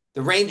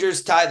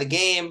Rangers tie the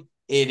game.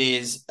 It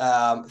is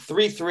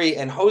 3-3,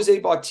 and Jose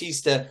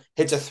Bautista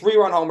hits a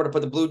 3-run homer to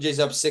put the Blue Jays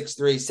up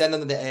 6-3, send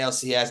them to the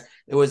ALCS.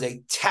 It was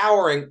a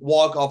towering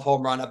walk-off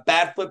home run, a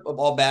bat flip of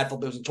all bat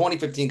flip. It was in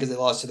 2015 because they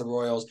lost to the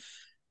Royals.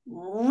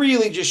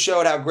 Really just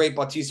showed how great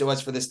Bautista was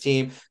for this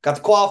team. Got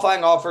the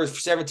qualifying offer for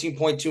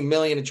 $17.2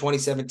 million in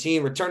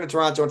 2017, returned to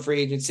Toronto in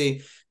free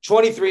agency,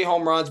 23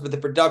 home runs, but the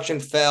production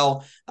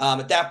fell.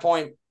 At that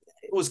point,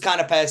 it was kind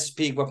of past his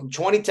peak, but from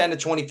 2010 to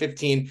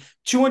 2015,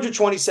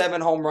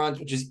 227 home runs,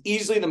 which is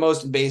easily the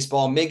most in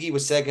baseball. Miggy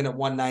was second at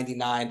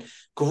 199.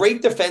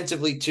 Great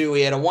defensively, too.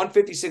 He had a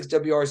 156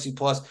 WRC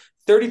plus,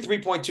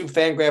 33.2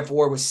 Fangraph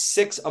WAR, was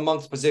 6th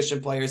amongst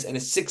position players, and a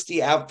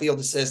 60 outfield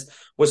assist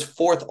was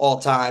 4th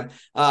all-time.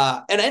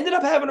 And ended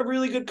up having a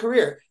really good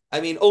career. I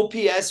mean,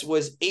 OPS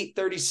was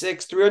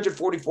 836,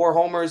 344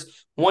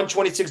 homers,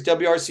 126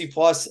 WRC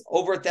plus,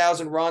 over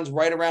 1,000 runs,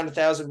 right around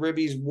 1,000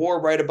 ribbies, WAR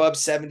right above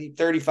 70,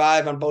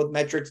 35 on both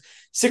metrics,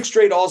 6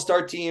 straight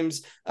All-Star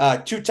teams,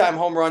 2-time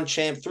home run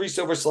champ, 3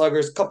 Silver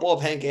Sluggers, couple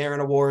of Hank Aaron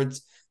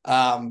awards,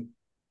 and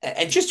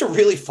just a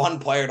really fun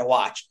player to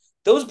watch.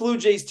 Those Blue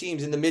Jays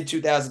teams in the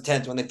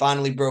mid-2010s when they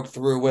finally broke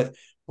through with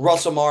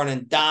Russell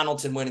Martin,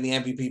 Donaldson winning the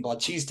MVP,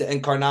 Bautista,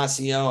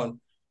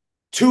 Encarnacion,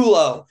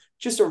 Tulo,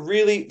 just a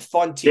really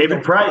fun team.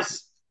 David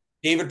Price.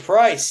 David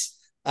Price.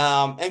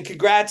 And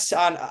congrats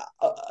on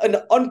an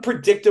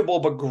unpredictable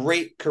but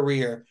great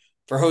career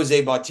for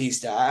Jose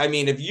Bautista. I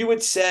mean, if you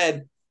had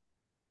said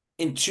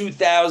in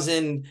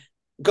 2000,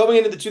 going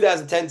into the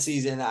 2010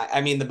 season,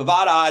 I mean, the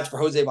Bovada odds for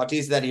Jose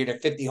Bautista that year to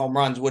 50 home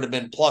runs would have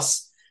been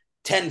plus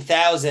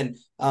 10,000.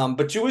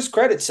 But to his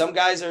credit, some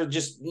guys are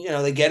just,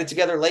 they get it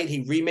together late.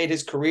 He remade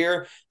his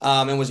career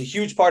and was a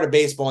huge part of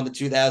baseball in the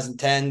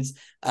 2010s,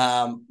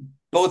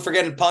 both for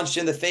getting punched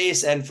in the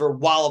face and for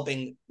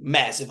walloping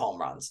massive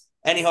home runs.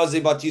 Any Jose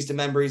Bautista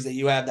memories that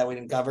you have that we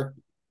didn't cover?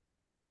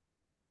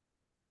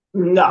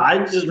 No,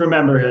 I just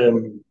remember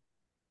him.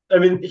 I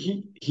mean,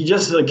 he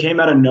just came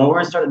out of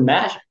nowhere and started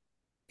mashing.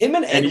 Him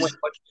and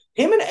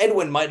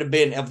Edwin might have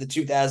been of the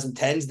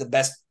 2010s the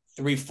best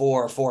 3-4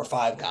 or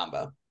 4-5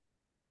 combo.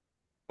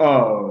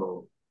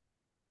 Oh,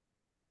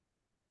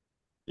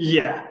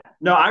 yeah.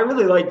 No, I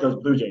really like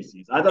those Blue Jays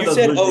teams. I thought you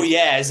said, Blue Jays,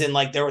 yeah, as in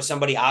like there was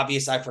somebody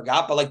obvious I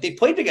forgot, but like they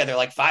played together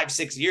like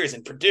 5-6 years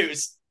and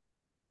produced.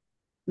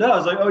 No, I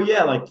was like, oh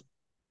yeah, like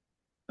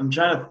I'm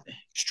trying to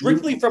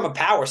strictly from a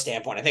power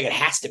standpoint. I think it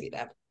has to be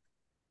them.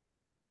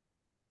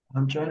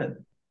 I'm trying to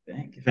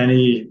think if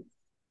any.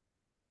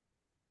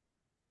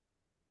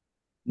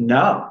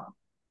 No,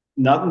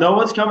 no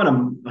one's coming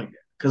to like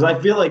because I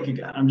feel like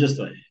I'm just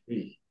like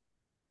a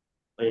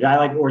guy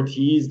like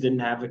Ortiz didn't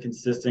have a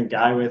consistent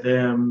guy with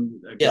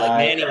him. A Yeah, guy,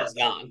 like Manny was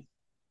gone.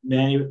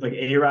 Manny, like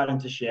A-Rod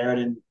and Teixeira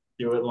didn't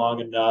do it long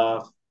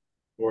enough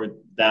or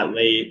that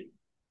late.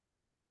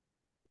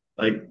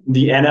 Like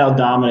the NL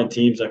dominant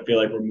teams, I feel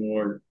like were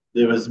more.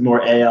 There was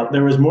more AL.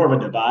 There was more of a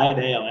divide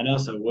AL NL,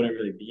 so it wouldn't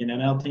really be an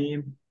NL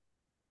team.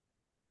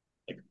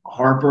 Like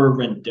Harper,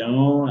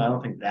 Rendon, I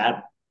don't think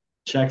that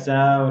checks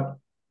out.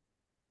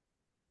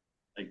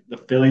 Like the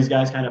Phillies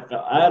guys kind of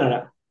felt. I don't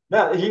know.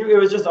 No, it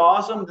was just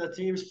awesome. The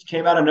teams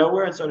came out of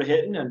nowhere and started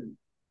hitting, and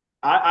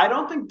I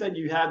don't think that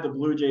you had the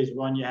Blue Jays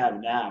run you have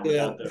now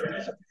without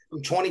the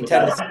from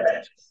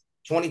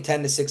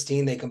 2010 to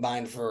 16, they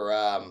combined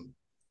for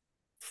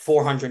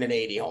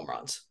 480 home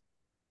runs.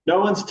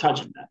 No one's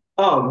touching that.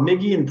 Oh,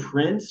 Miggy and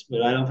Prince,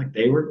 but I don't think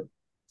they were.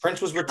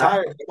 Prince was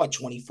retired in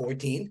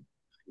 2014?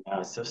 Oh,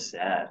 it's so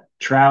sad.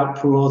 Trout,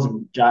 Pools,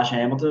 and Josh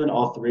Hamilton,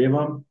 all three of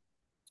them.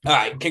 All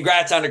right,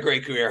 congrats on a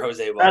great career,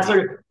 Jose. That's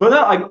like, but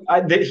no,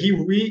 he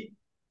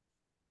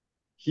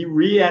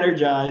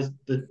re-energized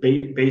the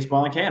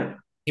baseball in Canada.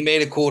 He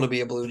made it cool to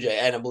be a Blue Jay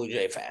and a Blue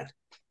Jay fan.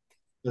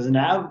 Because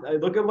now,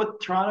 look at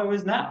what Toronto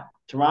is now.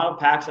 Toronto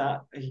packs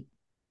out. I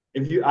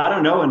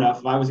don't know enough.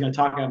 If I was going to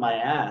talk out my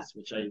ass,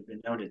 which I've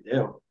been known to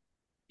do,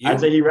 I'd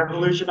say he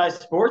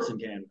revolutionized sports in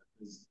Canada.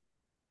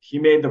 He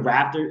made the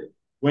Raptors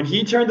what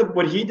he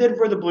did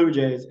for the Blue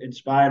Jays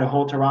inspired a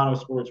whole Toronto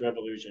sports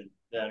revolution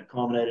that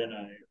culminated in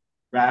a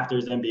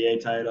Raptors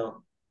NBA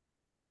title,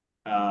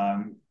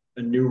 a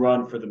new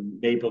run for the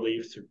Maple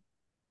Leafs,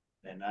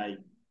 and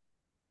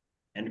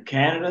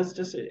Canada's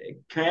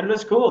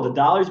cool. The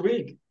dollar's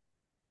weak.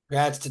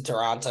 Congrats to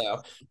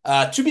Toronto.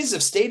 Two pieces of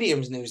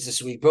stadiums news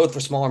this week, both for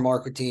smaller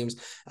market teams.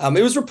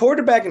 It was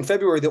reported back in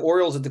February the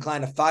Orioles had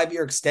declined a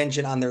 5-year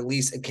extension on their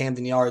lease at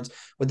Camden Yards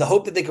with the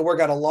hope that they could work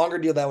out a longer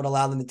deal that would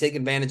allow them to take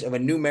advantage of a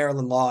new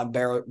Maryland law and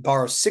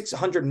borrow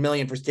 $600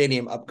 million for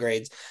stadium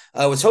upgrades.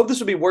 It was hoped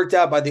this would be worked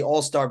out by the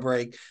All-Star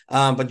break,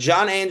 but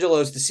John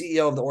Angelos, the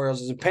CEO of the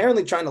Orioles, is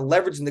apparently trying to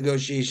leverage the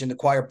negotiation to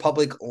acquire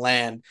public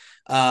land.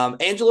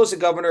 Angelos, the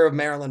governor of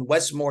Maryland,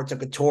 Wes Moore,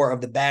 took a tour of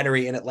the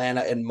Battery in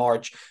Atlanta in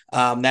March.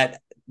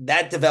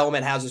 That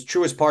development houses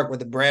Truist Park where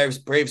the Braves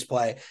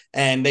play,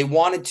 and they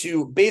wanted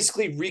to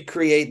basically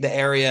recreate the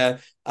area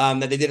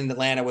that they did in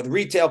Atlanta with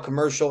retail,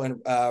 commercial,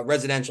 and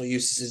residential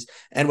uses.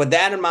 And with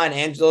that in mind,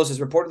 Angelos is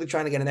reportedly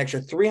trying to get an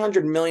extra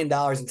 $300 million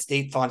in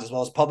state funds as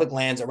well as public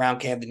lands around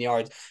Camden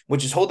Yards,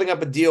 which is holding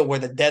up a deal where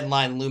the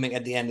deadline looming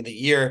at the end of the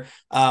year.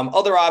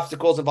 Other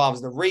obstacles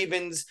involves the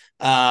Ravens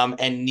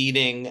and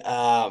needing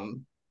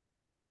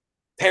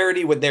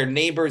parity with their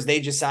neighbors. They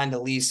just signed a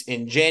lease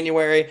in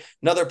January.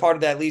 Another part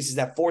of that lease is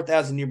that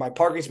 4,000 nearby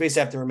parking spaces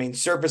have to remain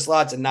surface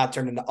lots and not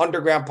turn into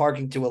underground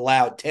parking to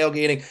allow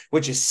tailgating,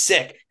 which is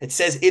sick. It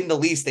says in the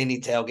lease they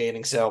need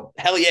tailgating. So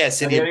hell yeah,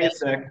 city. Tailgating is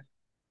sick.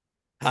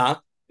 Huh?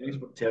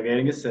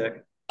 Tailgating is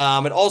sick.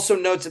 It also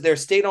notes that there are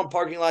state-owned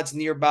parking lots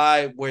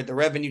nearby where the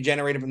revenue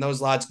generated from those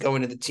lots go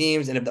into the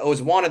teams. And if the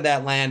O's wanted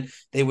that land,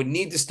 they would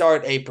need to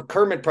start a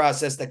procurement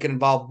process that could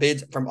involve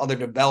bids from other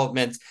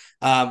developments.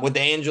 With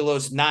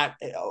Angelos,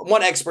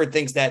 one expert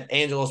thinks that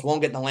Angelos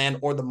won't get the land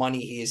or the money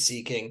he is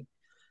seeking.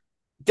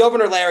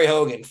 Governor Larry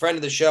Hogan, friend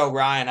of the show,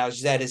 Ryan, I was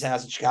just at his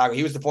house in Chicago.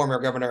 He was the former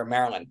governor of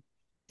Maryland.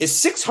 Is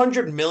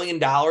 $600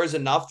 million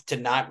enough to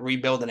not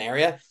rebuild an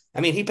area? I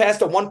mean, he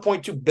passed a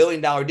 $1.2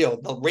 billion deal.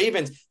 The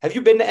Ravens, have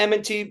you been to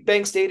M&T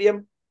Bank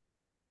Stadium?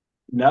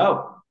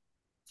 No.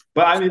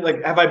 But I mean,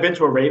 like, have I been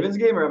to a Ravens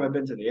game or have I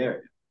been to the area?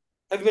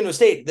 Have you been to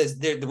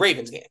the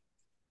Ravens game?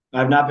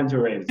 I've not been to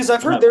a Ravens. Because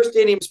I've heard their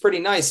stadium's pretty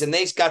nice, and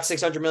they got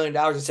 $600 million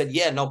and said,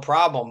 yeah, no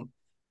problem.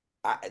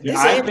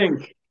 I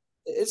think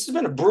this has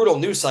been a brutal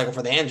news cycle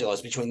for the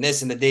Angelos between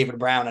this and the David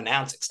Brown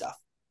announcing stuff.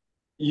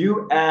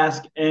 You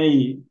ask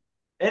any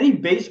any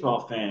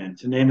baseball fan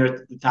to name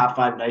the top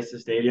 5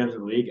 nicest stadiums in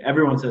the league,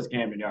 everyone says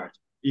Camden Yards.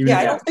 Even Yeah, if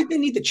I they don't have think they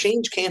need to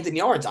change Camden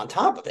Yards on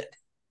top of it.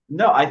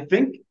 no, I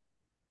think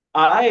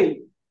I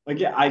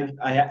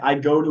I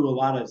go to a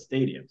lot of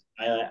stadiums.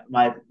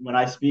 When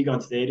I speak on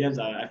stadiums,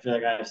 I feel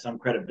like I have some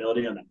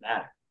credibility on that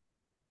matter.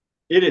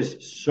 It is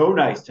so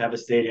nice to have a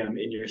stadium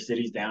in your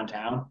city's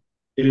downtown.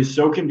 It is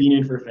so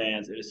convenient for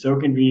fans. It is so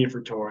convenient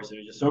for tourists. It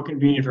is just so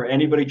convenient for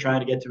anybody trying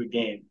to get to a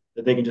game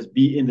that they can just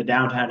be in the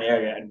downtown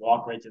area and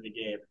walk right to the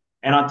game.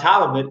 And on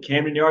top of it,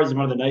 Camden Yards is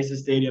one of the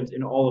nicest stadiums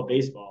in all of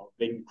baseball.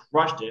 They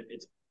crushed it.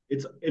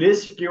 It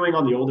is skewing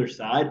on the older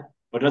side,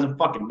 but it doesn't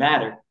fucking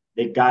matter.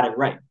 They got it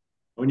right.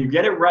 When you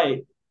get it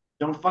right,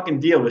 don't fucking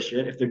deal with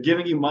shit. If they're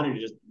giving you money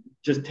to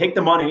just take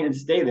the money and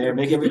stay there,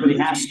 make everybody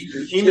happy.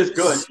 Your team is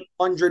good.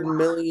 $100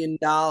 million.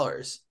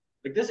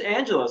 Like this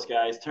Angelos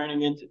guy is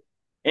turning into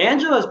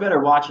Angelos better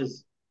watch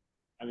his.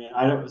 I mean,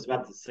 I was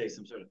about to say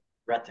some sort of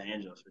threat to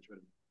Angelos, which would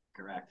be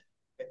correct.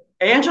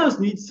 Angelos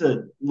needs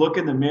to look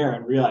in the mirror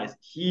and realize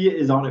he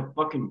is on a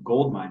fucking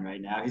gold mine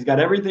right now. He's got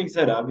everything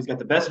set up. He's got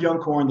the best young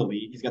core in the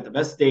league. He's got the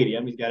best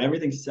stadium. He's got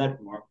everything set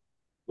for him.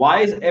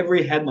 Why is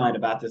every headline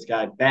about this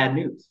guy bad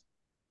news?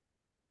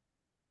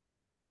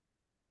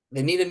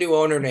 They need a new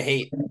owner to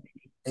hate.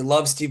 They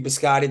love Steve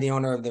Biscotti, the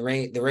owner of the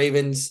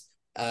Ravens.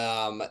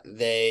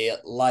 They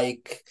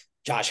like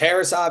Josh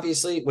Harris,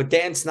 obviously. With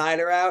Dan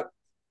Snyder out,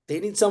 they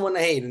need someone to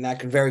hate, and that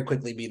could very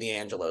quickly be the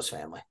Angelos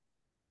family,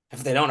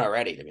 if they don't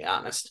already, to be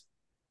honest.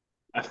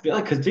 I feel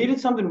like because he did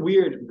something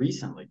weird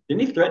recently.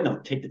 Didn't he threaten to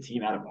take the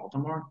team out of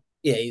Baltimore?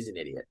 Yeah, he's an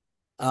idiot.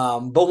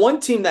 But one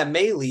team that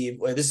may leave,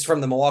 this is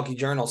from the Milwaukee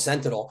Journal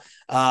Sentinel,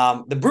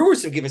 the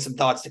Brewers have given some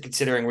thoughts to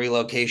considering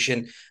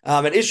relocation.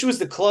 An issue is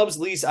the club's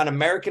lease on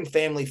American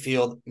Family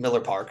Field,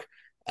 Miller Park.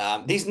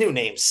 These new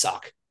names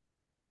suck.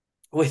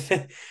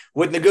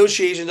 With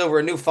negotiations over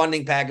a new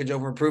funding package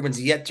over improvements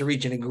yet to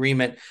reach an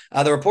agreement.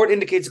 The report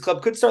indicates the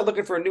club could start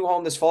looking for a new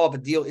home this fall if a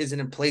deal isn't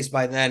in place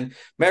by then.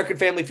 American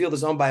Family Field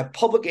is owned by a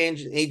public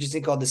agency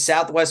called the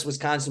Southwest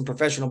Wisconsin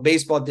Professional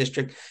Baseball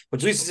District,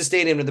 which leases the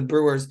stadium to the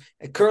Brewers.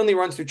 It currently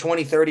runs through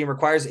 2030 and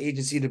requires the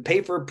agency to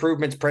pay for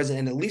improvements present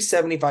in at least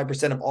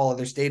 75% of all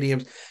other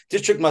stadiums.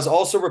 District must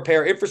also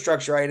repair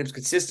infrastructure items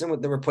consistent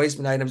with the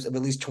replacement items of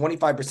at least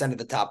 25% of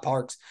the top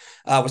parks.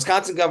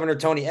 Wisconsin Governor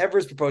Tony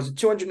Evers proposed a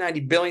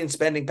 $290 billion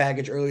spending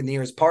package earlier in the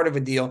year as part of a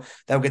deal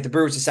that would get the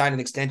Brewers to sign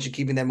an extension,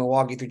 keeping them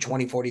Milwaukee through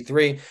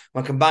 2043.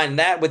 When combined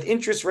that with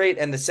interest rate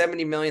and the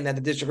 $70 million that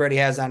the district already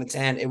has on its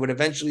hand, it would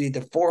eventually lead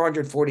to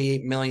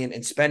 $448 million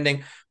in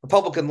spending.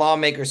 Republican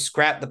lawmakers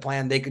scrapped the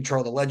plan. They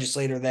control the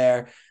legislature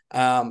there.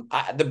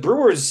 The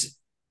Brewers,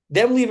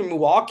 them leaving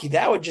Milwaukee,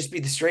 that would just be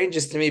the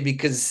strangest to me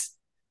because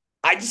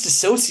I just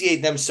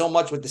associate them so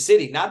much with the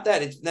city. Not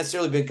that it's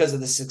necessarily because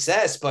of the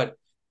success, but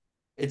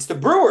it's the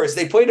Brewers.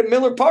 They played at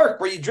Miller Park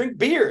where you drink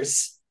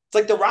beers. It's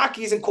like the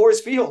Rockies and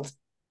Coors Field.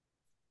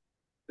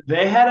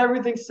 They had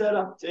everything set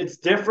up. It's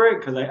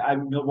different because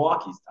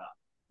Milwaukee's top.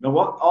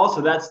 Milwaukee,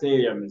 also, that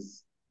stadium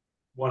is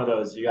one of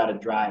those you got to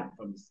drive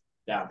from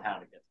downtown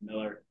to get to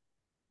Miller.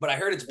 But I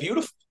heard it's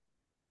beautiful.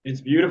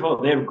 It's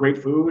beautiful. They have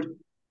great food.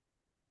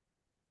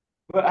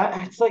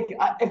 But it's like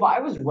if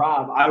I was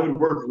Rob, I would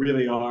work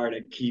really hard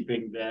at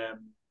keeping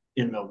them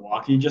in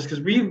Milwaukee just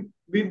because we've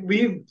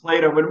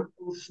played over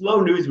slow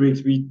news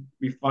weeks. We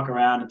fuck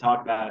around and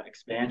talk about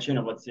expansion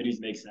and what cities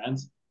make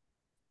sense,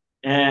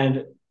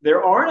 and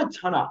there aren't a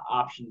ton of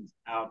options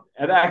out.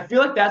 And I feel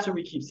like that's what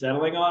we keep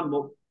settling on.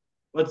 Well,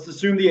 let's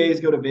assume the A's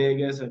go to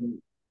Vegas,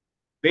 and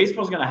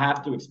baseball's going to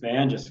have to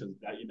expand just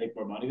because you make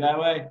more money that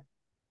way.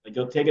 Like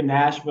you'll take a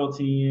Nashville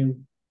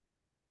team,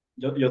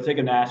 you'll take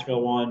a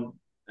Nashville one,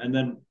 and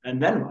then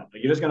what?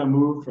 Like you're just going to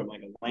move from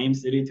like a lame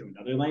city to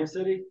another lame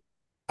city.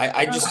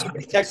 I just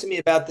somebody texted me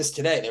about this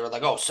today. They were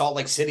like, "Oh, Salt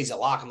Lake City's a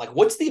lock." I'm like,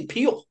 "What's the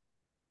appeal?"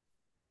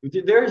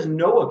 There is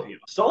no appeal.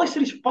 Salt Lake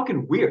City's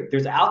fucking weird.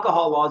 There's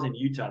alcohol laws in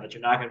Utah that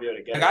you're not going to be able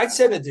to get. Like I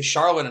said it to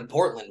Charlotte and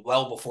Portland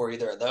well before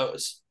either of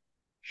those.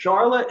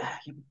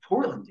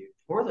 Portland, dude.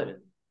 Portland.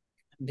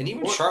 And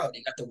even Charlotte,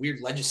 you got the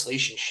weird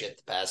legislation shit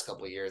the past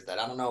couple of years that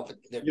I don't know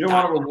if you don't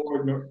want to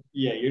reward.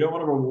 You don't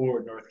want to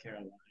reward North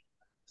Carolina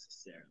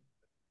necessarily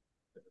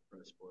with the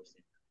pro sports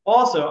team.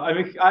 Also, I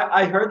mean,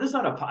 I heard this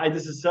on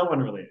this is so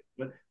unrelated,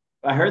 but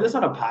I heard this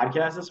on a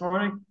podcast this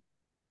morning.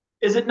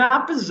 Is it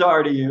not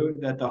bizarre to you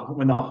that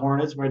when the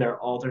Hornets wear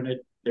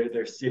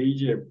their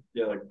city,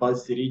 their like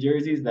Buzz City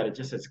jerseys, that it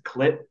just says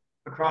 "Clit"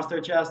 across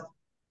their chest?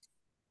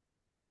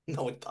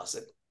 No, it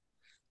doesn't.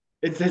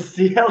 It says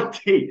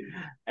CLT,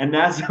 and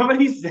now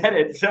somebody said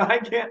it, so I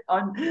can't.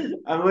 I'm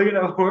looking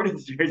at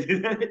Hornets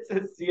jerseys, and it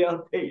says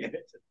CLT.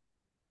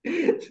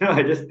 So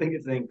I just think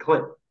it's saying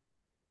 "Clit."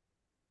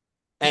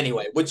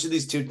 Anyway, which of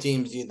these two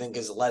teams do you think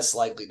is less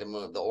likely to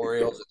move, the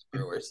Orioles or the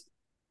Brewers?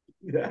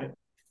 Yeah.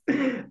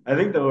 I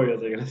think the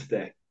Orioles are going to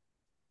stay.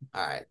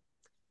 All right.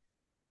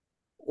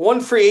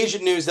 One free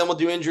agent news, then we'll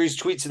do injuries,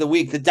 tweets of the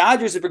week. The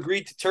Dodgers have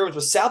agreed to terms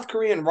with South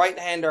Korean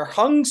right-hander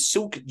Hung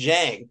Suk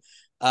Jang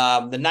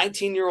The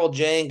 19-year-old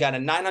Jang got a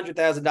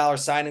 $900,000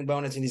 signing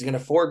bonus, and he's going to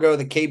forego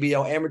the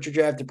KBO amateur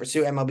draft to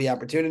pursue MLB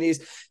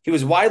opportunities. He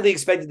was widely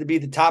expected to be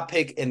the top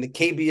pick in the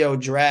KBO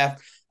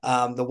draft.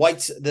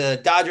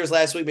 The Dodgers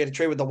last week made a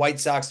trade with the White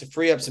Sox to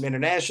free up some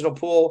international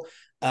pool.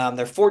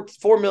 Their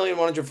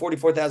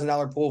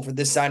 $4,144,000 pool for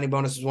this signing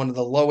bonus was one of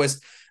the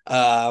lowest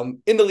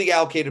in the league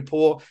allocated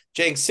pool.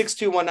 Jang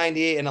 6'2",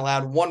 198, and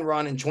allowed 1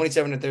 run in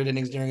 27 and third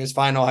innings during his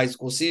final high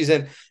school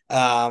season.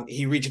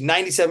 He reached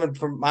 97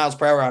 miles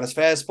per hour on his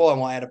fastball and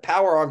will add a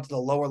power arm to the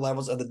lower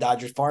levels of the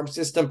Dodgers farm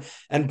system.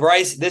 And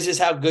Bryce, this is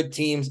how good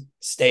teams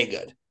stay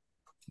good.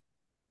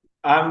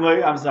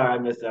 I'm sorry, I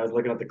missed it. I was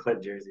looking at the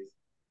Clint jerseys.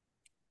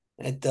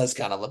 It does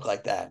kind of look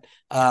like that.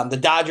 The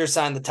Dodgers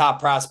signed the top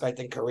prospect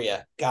in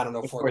Korea. Got him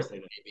to 4.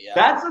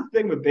 That's the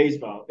thing with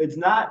baseball. It's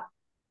not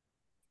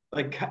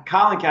like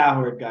Colin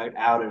Cowherd got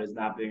outed as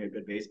not being a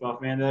good baseball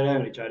fan that day,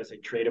 and he tried to say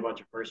trade a bunch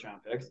of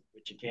first-round picks,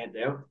 which you can't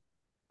do.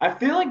 I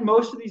feel like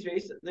most of these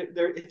races,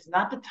 it's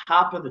not the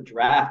top of the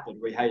draft and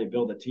how you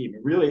build a team.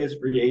 It really is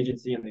free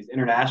agency, and these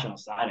international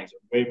signings are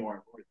way more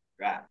important than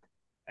the draft.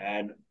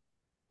 And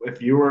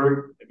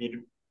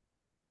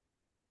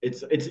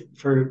it's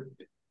for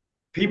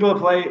people that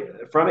play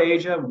from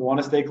Asia,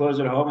 want to stay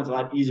closer to home. It's a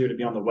lot easier to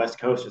be on the West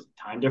Coast, just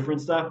time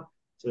difference stuff.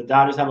 So the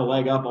Dodgers have a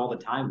leg up all the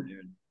time,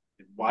 dude.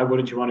 Why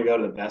wouldn't you want to go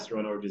to the best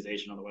run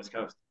organization on the West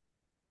Coast?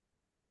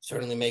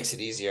 Certainly makes it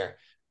easier.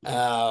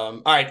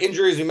 All right,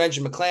 injuries. We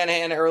mentioned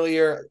McClanahan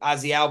earlier.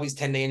 Ozzie Albies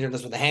 10-day injured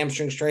list with a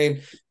hamstring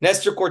strain.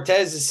 Nestor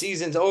Cortez's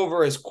season's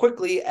over as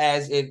quickly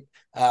as it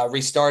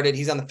restarted.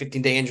 He's on the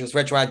 15-day injured list,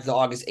 retroactive to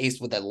August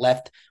 8th with a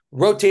left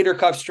rotator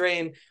cuff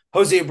strain.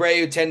 Jose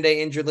Abreu,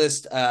 10-day injured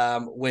list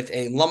with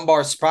a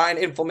lumbar spine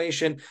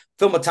inflammation.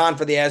 Phil Maton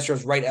for the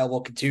Astros, right elbow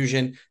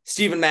contusion.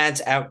 Steven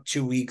Matz out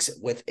 2 weeks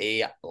with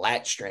a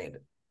lat strain.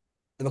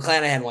 The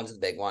McClanahan one's the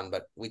big one,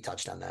 but we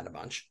touched on that a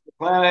bunch.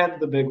 McClanahan's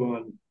the big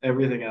one.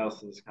 Everything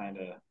else is kind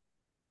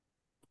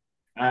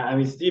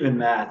of Steven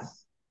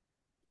Matz.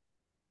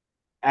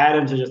 Add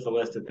him to just a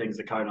list of things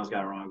the Cardinals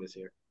got wrong this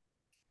year.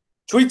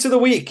 Tweets of the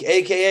week,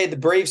 a.k.a. the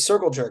Brave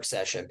Circle Jerk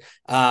session.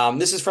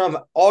 This is from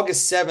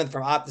August 7th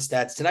from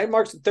OptiStats. Tonight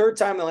marks the third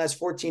time in the last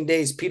 14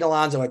 days Pete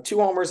Alonso had 2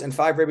 homers and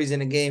 5 ribbies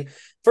in a game.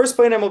 First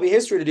player in MLB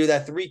history to do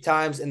that 3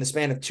 times in the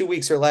span of 2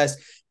 weeks or less.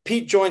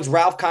 Pete joins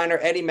Ralph Kiner,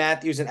 Eddie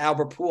Matthews, and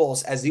Albert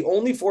Pujols as the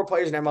only 4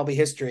 players in MLB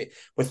history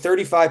with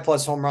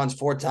 35-plus home runs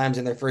 4 times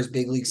in their first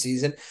big league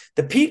season.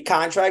 The Pete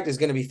contract is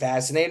going to be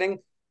fascinating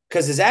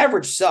because his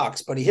average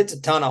sucks, but he hits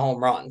a ton of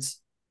home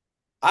runs.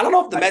 I don't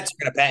know if the Mets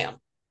are going to pay him.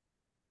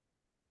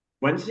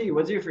 When's he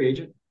a free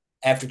agent?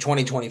 After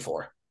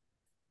 2024.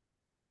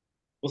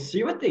 We'll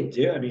see what they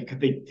do. I mean,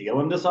 could they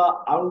deal him this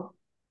off?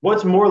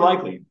 What's more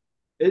likely?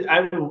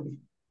 I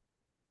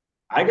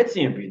could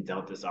see him being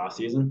dealt this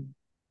offseason.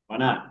 Why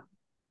not?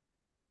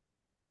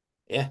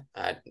 Yeah.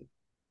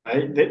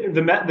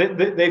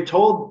 They've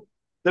told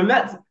the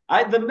Mets.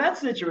 The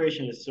Mets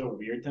situation is so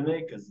weird to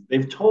me because they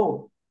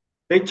told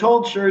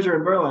Scherzer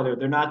and Verlander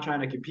they're not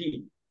trying to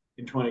compete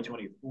in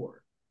 2024.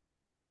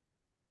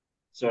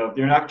 So if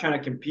they're not trying to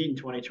compete in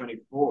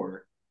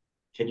 2024,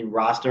 can you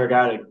roster a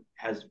guy that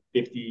has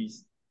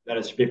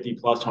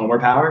 50-plus homer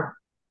power?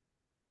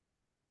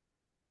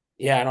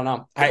 Yeah, I don't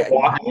know.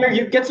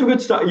 You get some good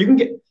stuff. You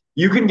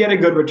can get a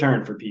good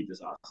return for Pete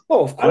this offseason.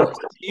 Oh, of course.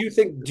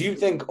 Do you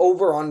think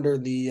over under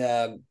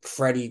the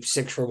Freddie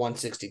 6 for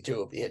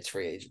 162 if he hits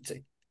free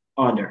agency?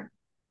 Under.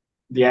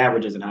 The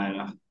average isn't high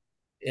enough.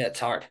 Yeah,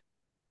 it's hard.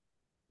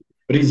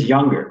 But he's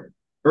younger.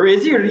 Or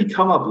is he, or did he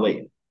come up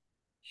late?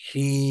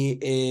 He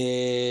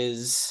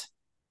is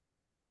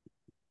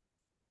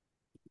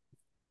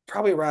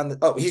probably around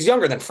he's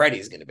younger than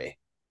Freddie's going to be,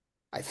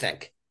 I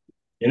think.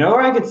 You know where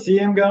I could see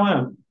him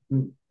going?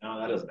 No,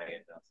 that doesn't make any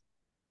sense.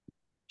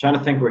 Trying to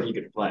think where he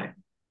could play.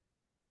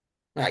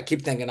 All right,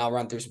 keep thinking. I'll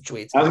run through some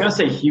tweets. I was going to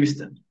say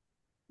Houston.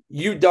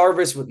 Yu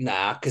Darvish with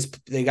because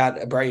they got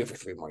Abreu for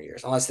 3 more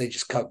years, unless they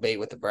just cut bait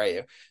with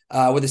Abreu.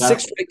 With a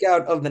 6th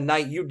strikeout of the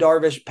night, Yu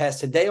Darvish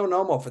passed Hideo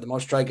Nomo for the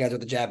most strikeouts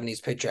with a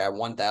Japanese pitcher at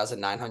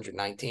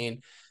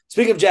 1,919.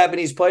 Speaking of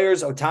Japanese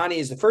players, Ohtani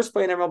is the first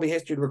player in MLB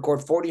history to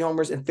record 40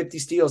 homers and 50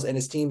 steals in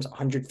his team's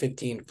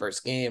 115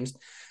 first games.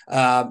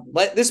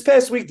 This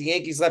past week, the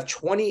Yankees left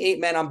 28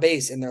 men on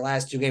base in their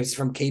last 2 games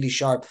from Katie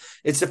Sharp.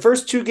 It's the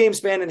first 2-game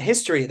span in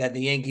history that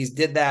the Yankees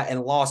did that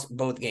and lost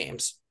both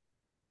games.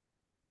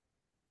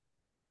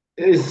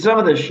 Some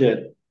of the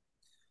shit.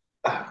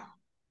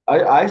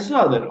 I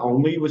saw that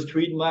Only was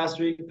tweeting last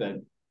week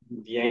that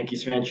the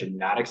Yankees fans should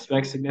not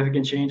expect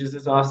significant changes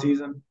this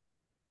offseason.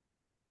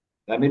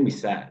 That made me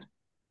sad.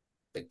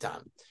 Big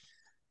time.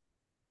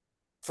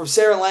 From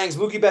Sarah Langs,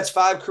 Mookie Betts'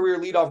 5 career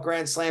leadoff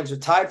grand slams are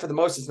tied for the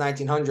most since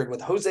 1900 with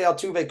Jose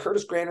Altuve,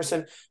 Curtis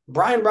Granderson,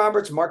 Brian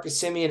Roberts, Marcus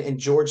Semien, and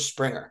George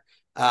Springer.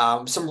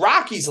 Some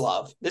Rockies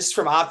love. This is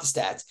from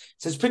OptiStats.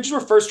 Since pitchers were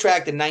first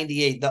tracked in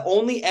 98, the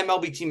only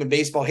MLB team in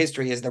baseball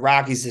history is the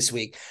Rockies this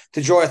week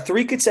to draw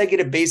 3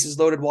 consecutive bases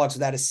loaded walks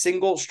without a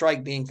single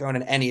strike being thrown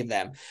in any of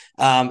them.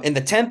 In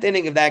the 10th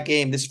inning of that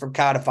game, this is from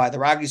Codify, the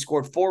Rockies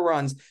scored 4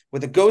 runs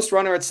with a ghost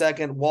runner at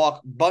second,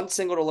 walk, bunt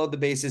single to load the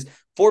bases,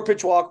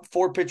 4-pitch walk,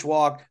 4-pitch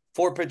walk,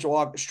 4-pitch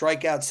walk,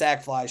 strikeout,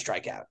 sac fly,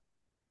 strikeout.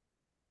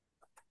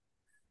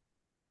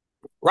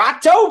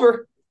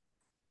 Rocktober.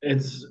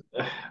 It's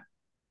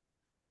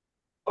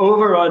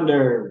over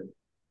under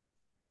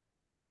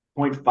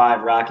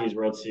 0.5 Rockies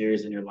World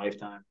Series in your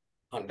lifetime.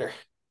 Under.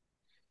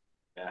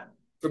 Yeah.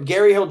 From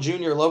Gary Hill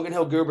Jr., Logan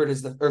Gilbert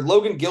is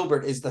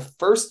the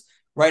first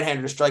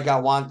right-hander to strike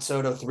out Juan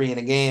Soto 3 in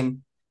a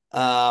game. We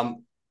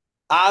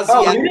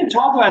didn't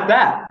talk about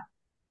that.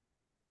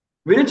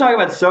 We didn't talk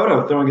about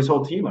Soto throwing his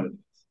whole team under this.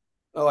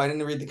 Oh, I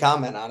didn't read the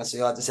comment, honestly.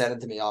 You'll have to send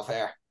it to me off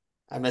air.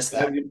 I missed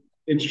that.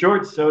 In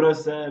short, Soto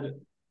said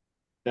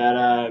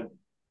that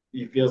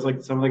he feels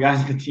like some of the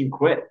guys on the team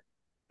quit.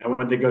 And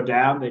when they go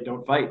down, they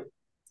don't fight.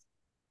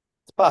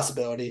 It's a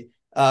possibility.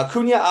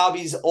 Cunha,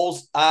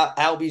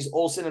 Albies,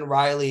 Olsen, and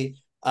Riley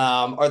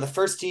are the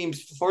first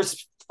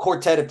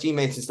quartet of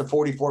teammates since the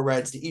 44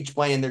 Reds to each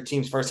play in their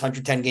team's first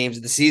 110 games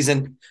of the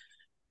season.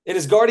 In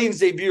his Guardians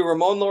debut,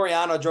 Ramon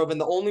Laureano drove in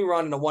the only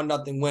run in a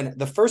 1-0 win,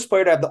 the first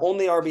player to have the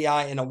only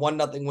RBI in a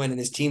 1-0 win in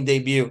his team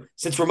debut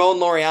since Ramon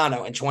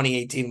Laureano in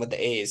 2018 with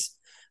the A's.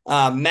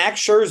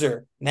 Max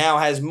Scherzer now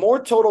has more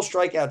total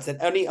strikeouts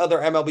than any other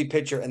MLB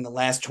pitcher in the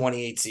last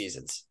 28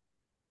 seasons.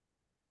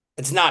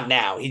 It's not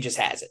now. He just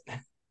has it.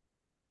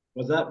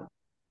 What's that?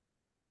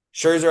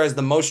 Scherzer has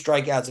the most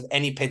strikeouts of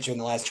any pitcher in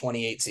the last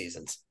 28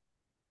 seasons.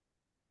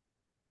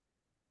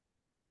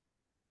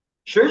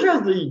 Scherzer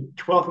has the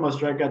 12th most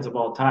strikeouts of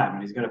all time,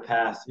 and he's going to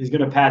pass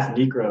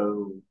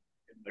Necro in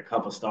a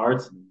couple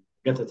starts and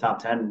get to the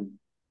top 10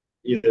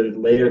 either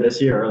later this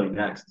year or early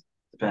next,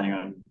 depending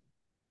on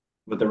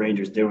what the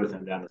Rangers do with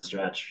him down the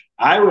stretch.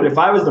 If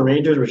I was the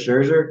Rangers with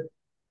Scherzer,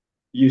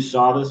 you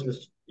saw this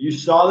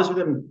with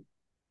him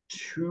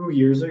 2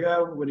 years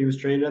ago when he was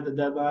traded at the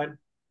deadline.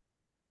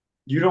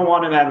 You don't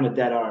want him having a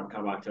dead arm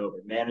come October.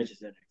 Manage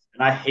his innings.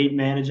 And I hate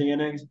managing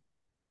innings,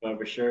 but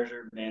with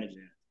Scherzer, managing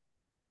it.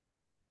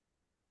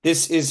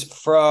 This is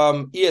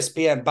from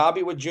ESPN.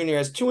 Bobby Witt Jr.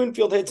 has 2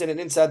 infield hits and an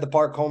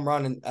inside-the-park home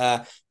run.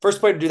 And first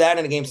player to do that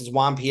in a game since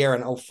Juan Pierre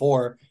in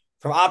 2004.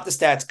 From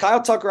OptiStats,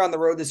 Kyle Tucker on the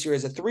road this year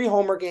has a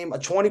 3-homer game, a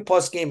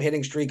 20-plus game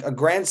hitting streak, a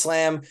grand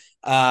slam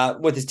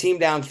with his team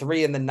down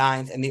 3 in the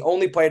 9th. And the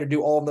only player to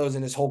do all of those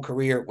in his whole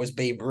career was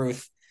Babe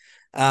Ruth.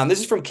 This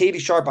is from Katie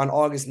Sharp on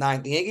August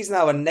 9th. The Yankees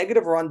now have a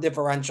negative run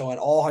differential in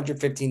all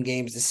 115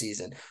 games this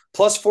season.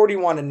 Plus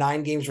 41 in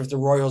 9 games versus the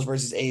Royals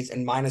versus A's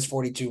and minus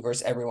 42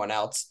 versus everyone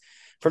else.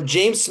 From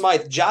James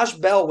Smythe, Josh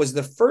Bell was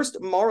the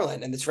first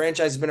Marlin, and this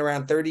franchise has been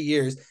around 30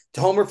 years,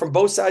 to homer from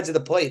both sides of the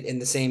plate in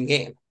the same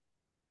game.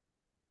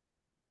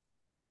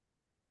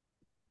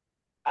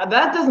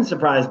 That doesn't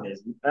surprise me.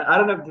 I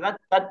don't know.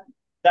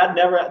 That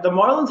never. The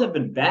Marlins have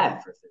been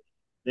bad for 50.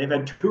 They've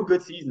had 2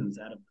 good seasons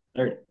out of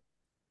 30.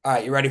 All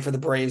right, you ready for the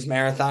Braves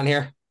marathon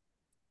here?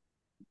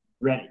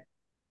 Ready.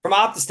 From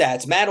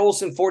OptiStats, Matt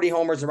Olson, 40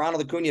 homers, and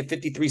Ronald Acuna,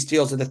 53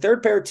 steals, are the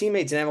third pair of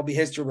teammates in MLB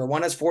history where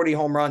one has 40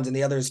 home runs and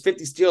the other has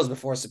 50 steals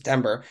before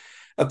September.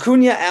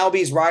 Acuna,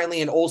 Albies, Riley,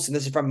 and Olsen,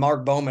 this is from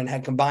Mark Bowman,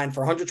 had combined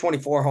for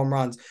 124 home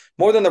runs,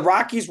 more than the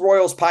Rockies,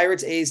 Royals,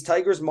 Pirates, A's,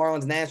 Tigers,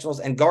 Marlins, Nationals,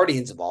 and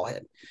Guardians have all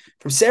hit.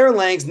 From Sarah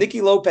Langs,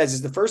 Nicky Lopez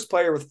is the first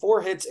player with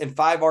 4 hits and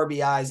 5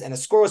 RBIs and a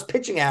scoreless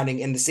pitching outing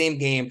in the same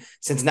game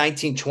since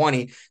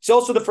 1920. He's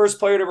also the first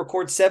player to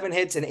record 7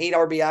 hits and 8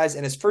 RBIs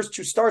in his first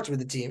 2 starts with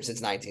the team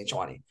since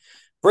 1920.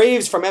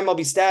 Braves from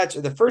MLB Stats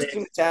are the first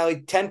team to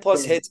tally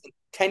 10-plus hits in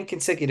 10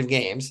 consecutive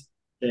games.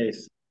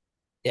 Chase.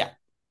 Yeah.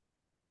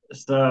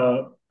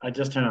 So I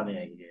just turned on the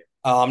Yankee game.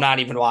 Oh, I'm not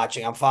even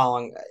watching. I'm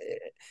following.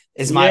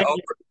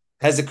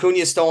 Has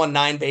Acuna stolen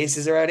 9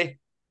 bases already?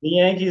 The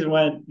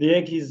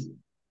Yankees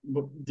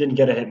didn't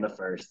get a hit in the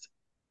first.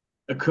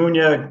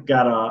 Acuna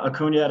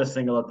had a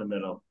single up the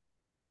middle.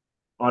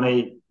 On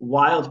a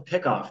wild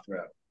pickoff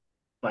throw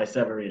by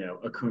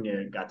Severino,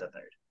 Acuna got to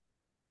third.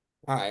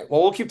 All right.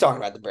 Well, we'll keep talking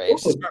about the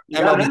Braves.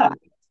 MLB,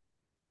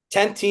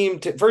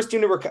 first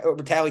team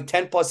to tally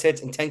 10-plus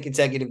hits in 10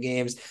 consecutive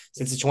games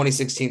since the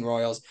 2016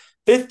 Royals.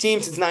 5th team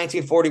since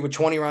 1940 with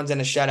 20 runs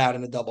and a shutout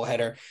in a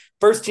doubleheader.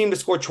 First team to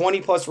score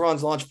 20-plus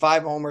runs, launch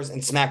 5 homers,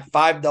 and smack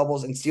 5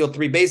 doubles and steal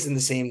 3 bases in the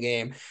same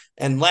game.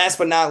 And last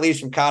but not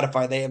least, from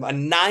Codify, they have a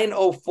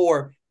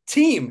 .904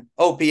 team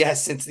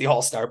OPS since the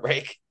All-Star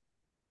break.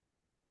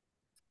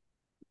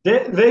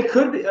 They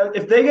could be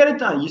if they get it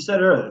done. You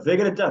said earlier, if they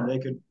get it done,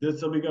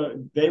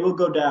 they will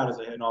go down as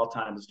an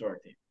all-time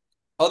historic team.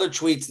 Other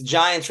tweets: the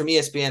Giants from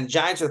ESPN. The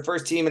Giants are the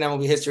first team in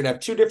MLB history to have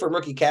 2 different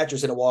rookie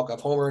catchers hit a walk-off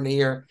homer in a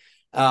year.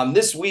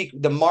 This week,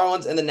 the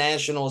Marlins and the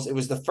Nationals, it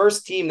was the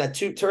first team that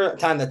 2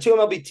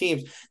 MLB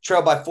teams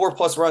trailed by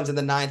 4-plus runs in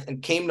the 9th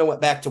and came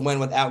back to win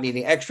without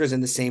needing extras in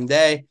the same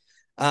day.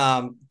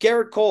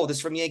 Garrett Cole, this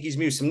is from Yankees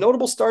Muse. Some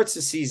notable starts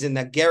this season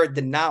that Garrett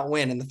did not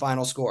win in the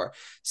final score.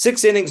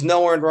 6 innings,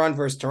 no earned run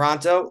versus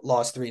Toronto,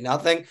 lost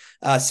 3-0.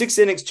 6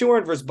 innings, 2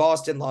 earned versus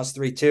Boston, lost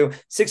 3-2.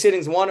 6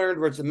 innings, 1 earned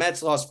versus the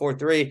Mets, lost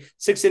 4-3.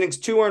 6 innings,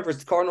 2 earned versus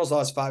the Cardinals,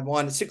 lost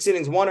 5-1. 6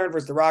 innings, 1 earned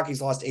versus the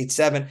Rockies, lost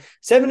 8-7.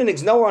 7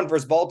 innings, no earned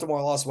versus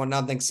Baltimore, lost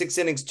 1-0. 6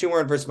 innings, 2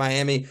 earned versus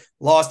Miami,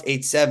 lost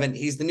 8-7.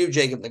 He's the new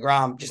Jacob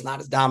deGrom, just not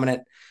as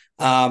dominant.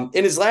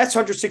 In his last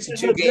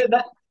 162 games.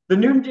 The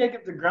new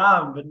Jacob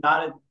deGrom, but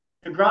not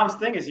DeGrom's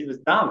thing is he was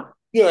dominant.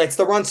 Yeah, it's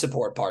the run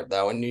support part,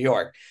 though, in New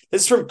York.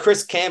 This is from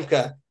Chris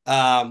Kamka.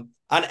 On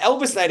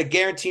Elvis night at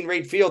Guaranteed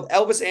Rate Field,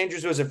 Elvis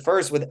Andrews was at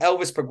first with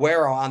Elvis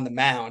Peguero on the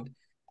mound.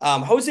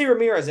 Jose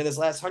Ramirez in his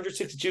last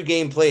 162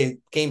 games played.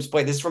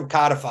 This is from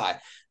Codify.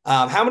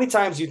 How many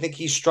times do you think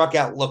he struck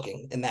out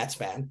looking in that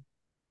span?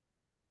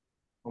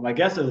 Well, my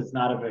guess is it's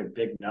not a very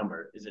big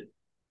number. Is it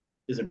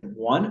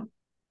one?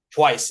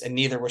 Twice, and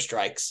neither were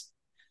strikes.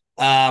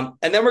 And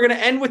then we're going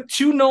to end with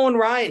 2 Nolan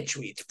Ryan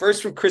tweets.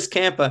 First from Chris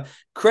Campa.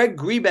 Craig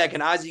Grebeck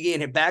and Ozzie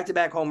Gain hit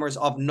back-to-back homers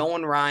off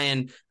Nolan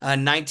Ryan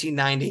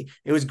 1990.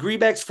 It was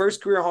Grebeck's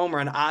first career homer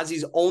and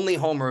Ozzie's only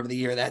homer of the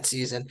year that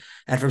season.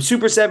 And from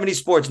Super 70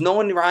 Sports,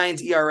 Nolan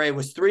Ryan's ERA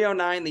was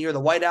 3.09 the year the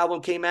White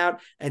Album came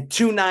out and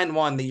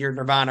 2.91 the year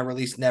Nirvana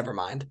released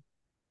Nevermind.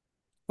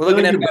 We're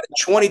looking at about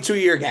a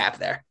 22-year gap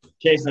there.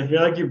 Chase, I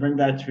feel like you bring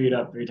that tweet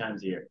up 3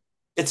 times a year.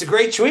 It's a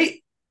great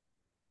tweet.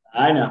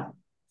 I know.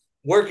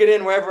 Work it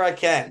in wherever I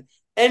can.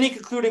 Any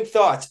concluding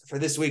thoughts for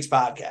this week's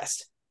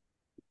podcast?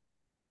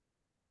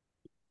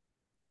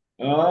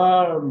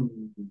 No.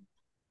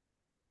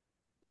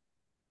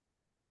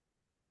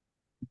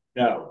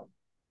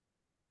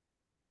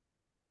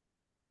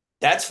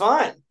 That's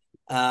fine.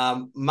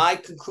 My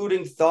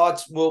concluding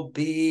thoughts will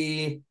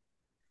be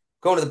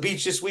going to the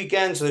beach this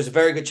weekend, so there's a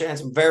very good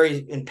chance I'm very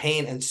in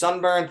pain and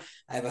sunburn.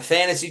 I have a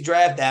fantasy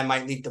draft that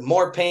might lead to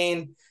more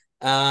pain.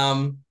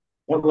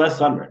 What less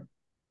sunburn?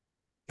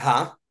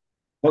 Huh?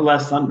 What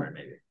less sunburn,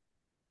 maybe?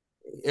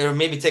 It'll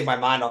maybe take my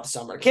mind off the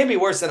summer. It can't be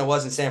worse than it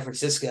was in San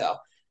Francisco.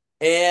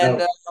 And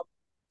No.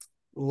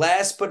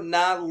 Last but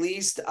not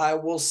least, I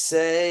will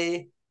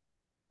say,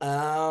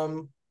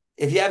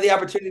 if you have the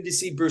opportunity to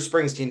see Bruce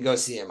Springsteen, go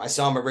see him. I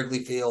saw him at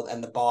Wrigley Field,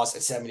 and the boss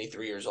at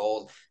 73 years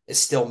old is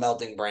still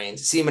melting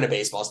brains. See him in a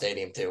baseball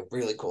stadium, too.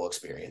 Really cool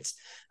experience.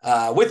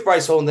 With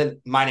Bryce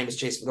Holden, my name is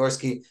Chase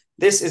Fedorsky.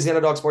 This is the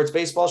Underdog Sports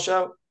Baseball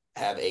Show.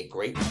 Have a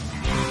great week.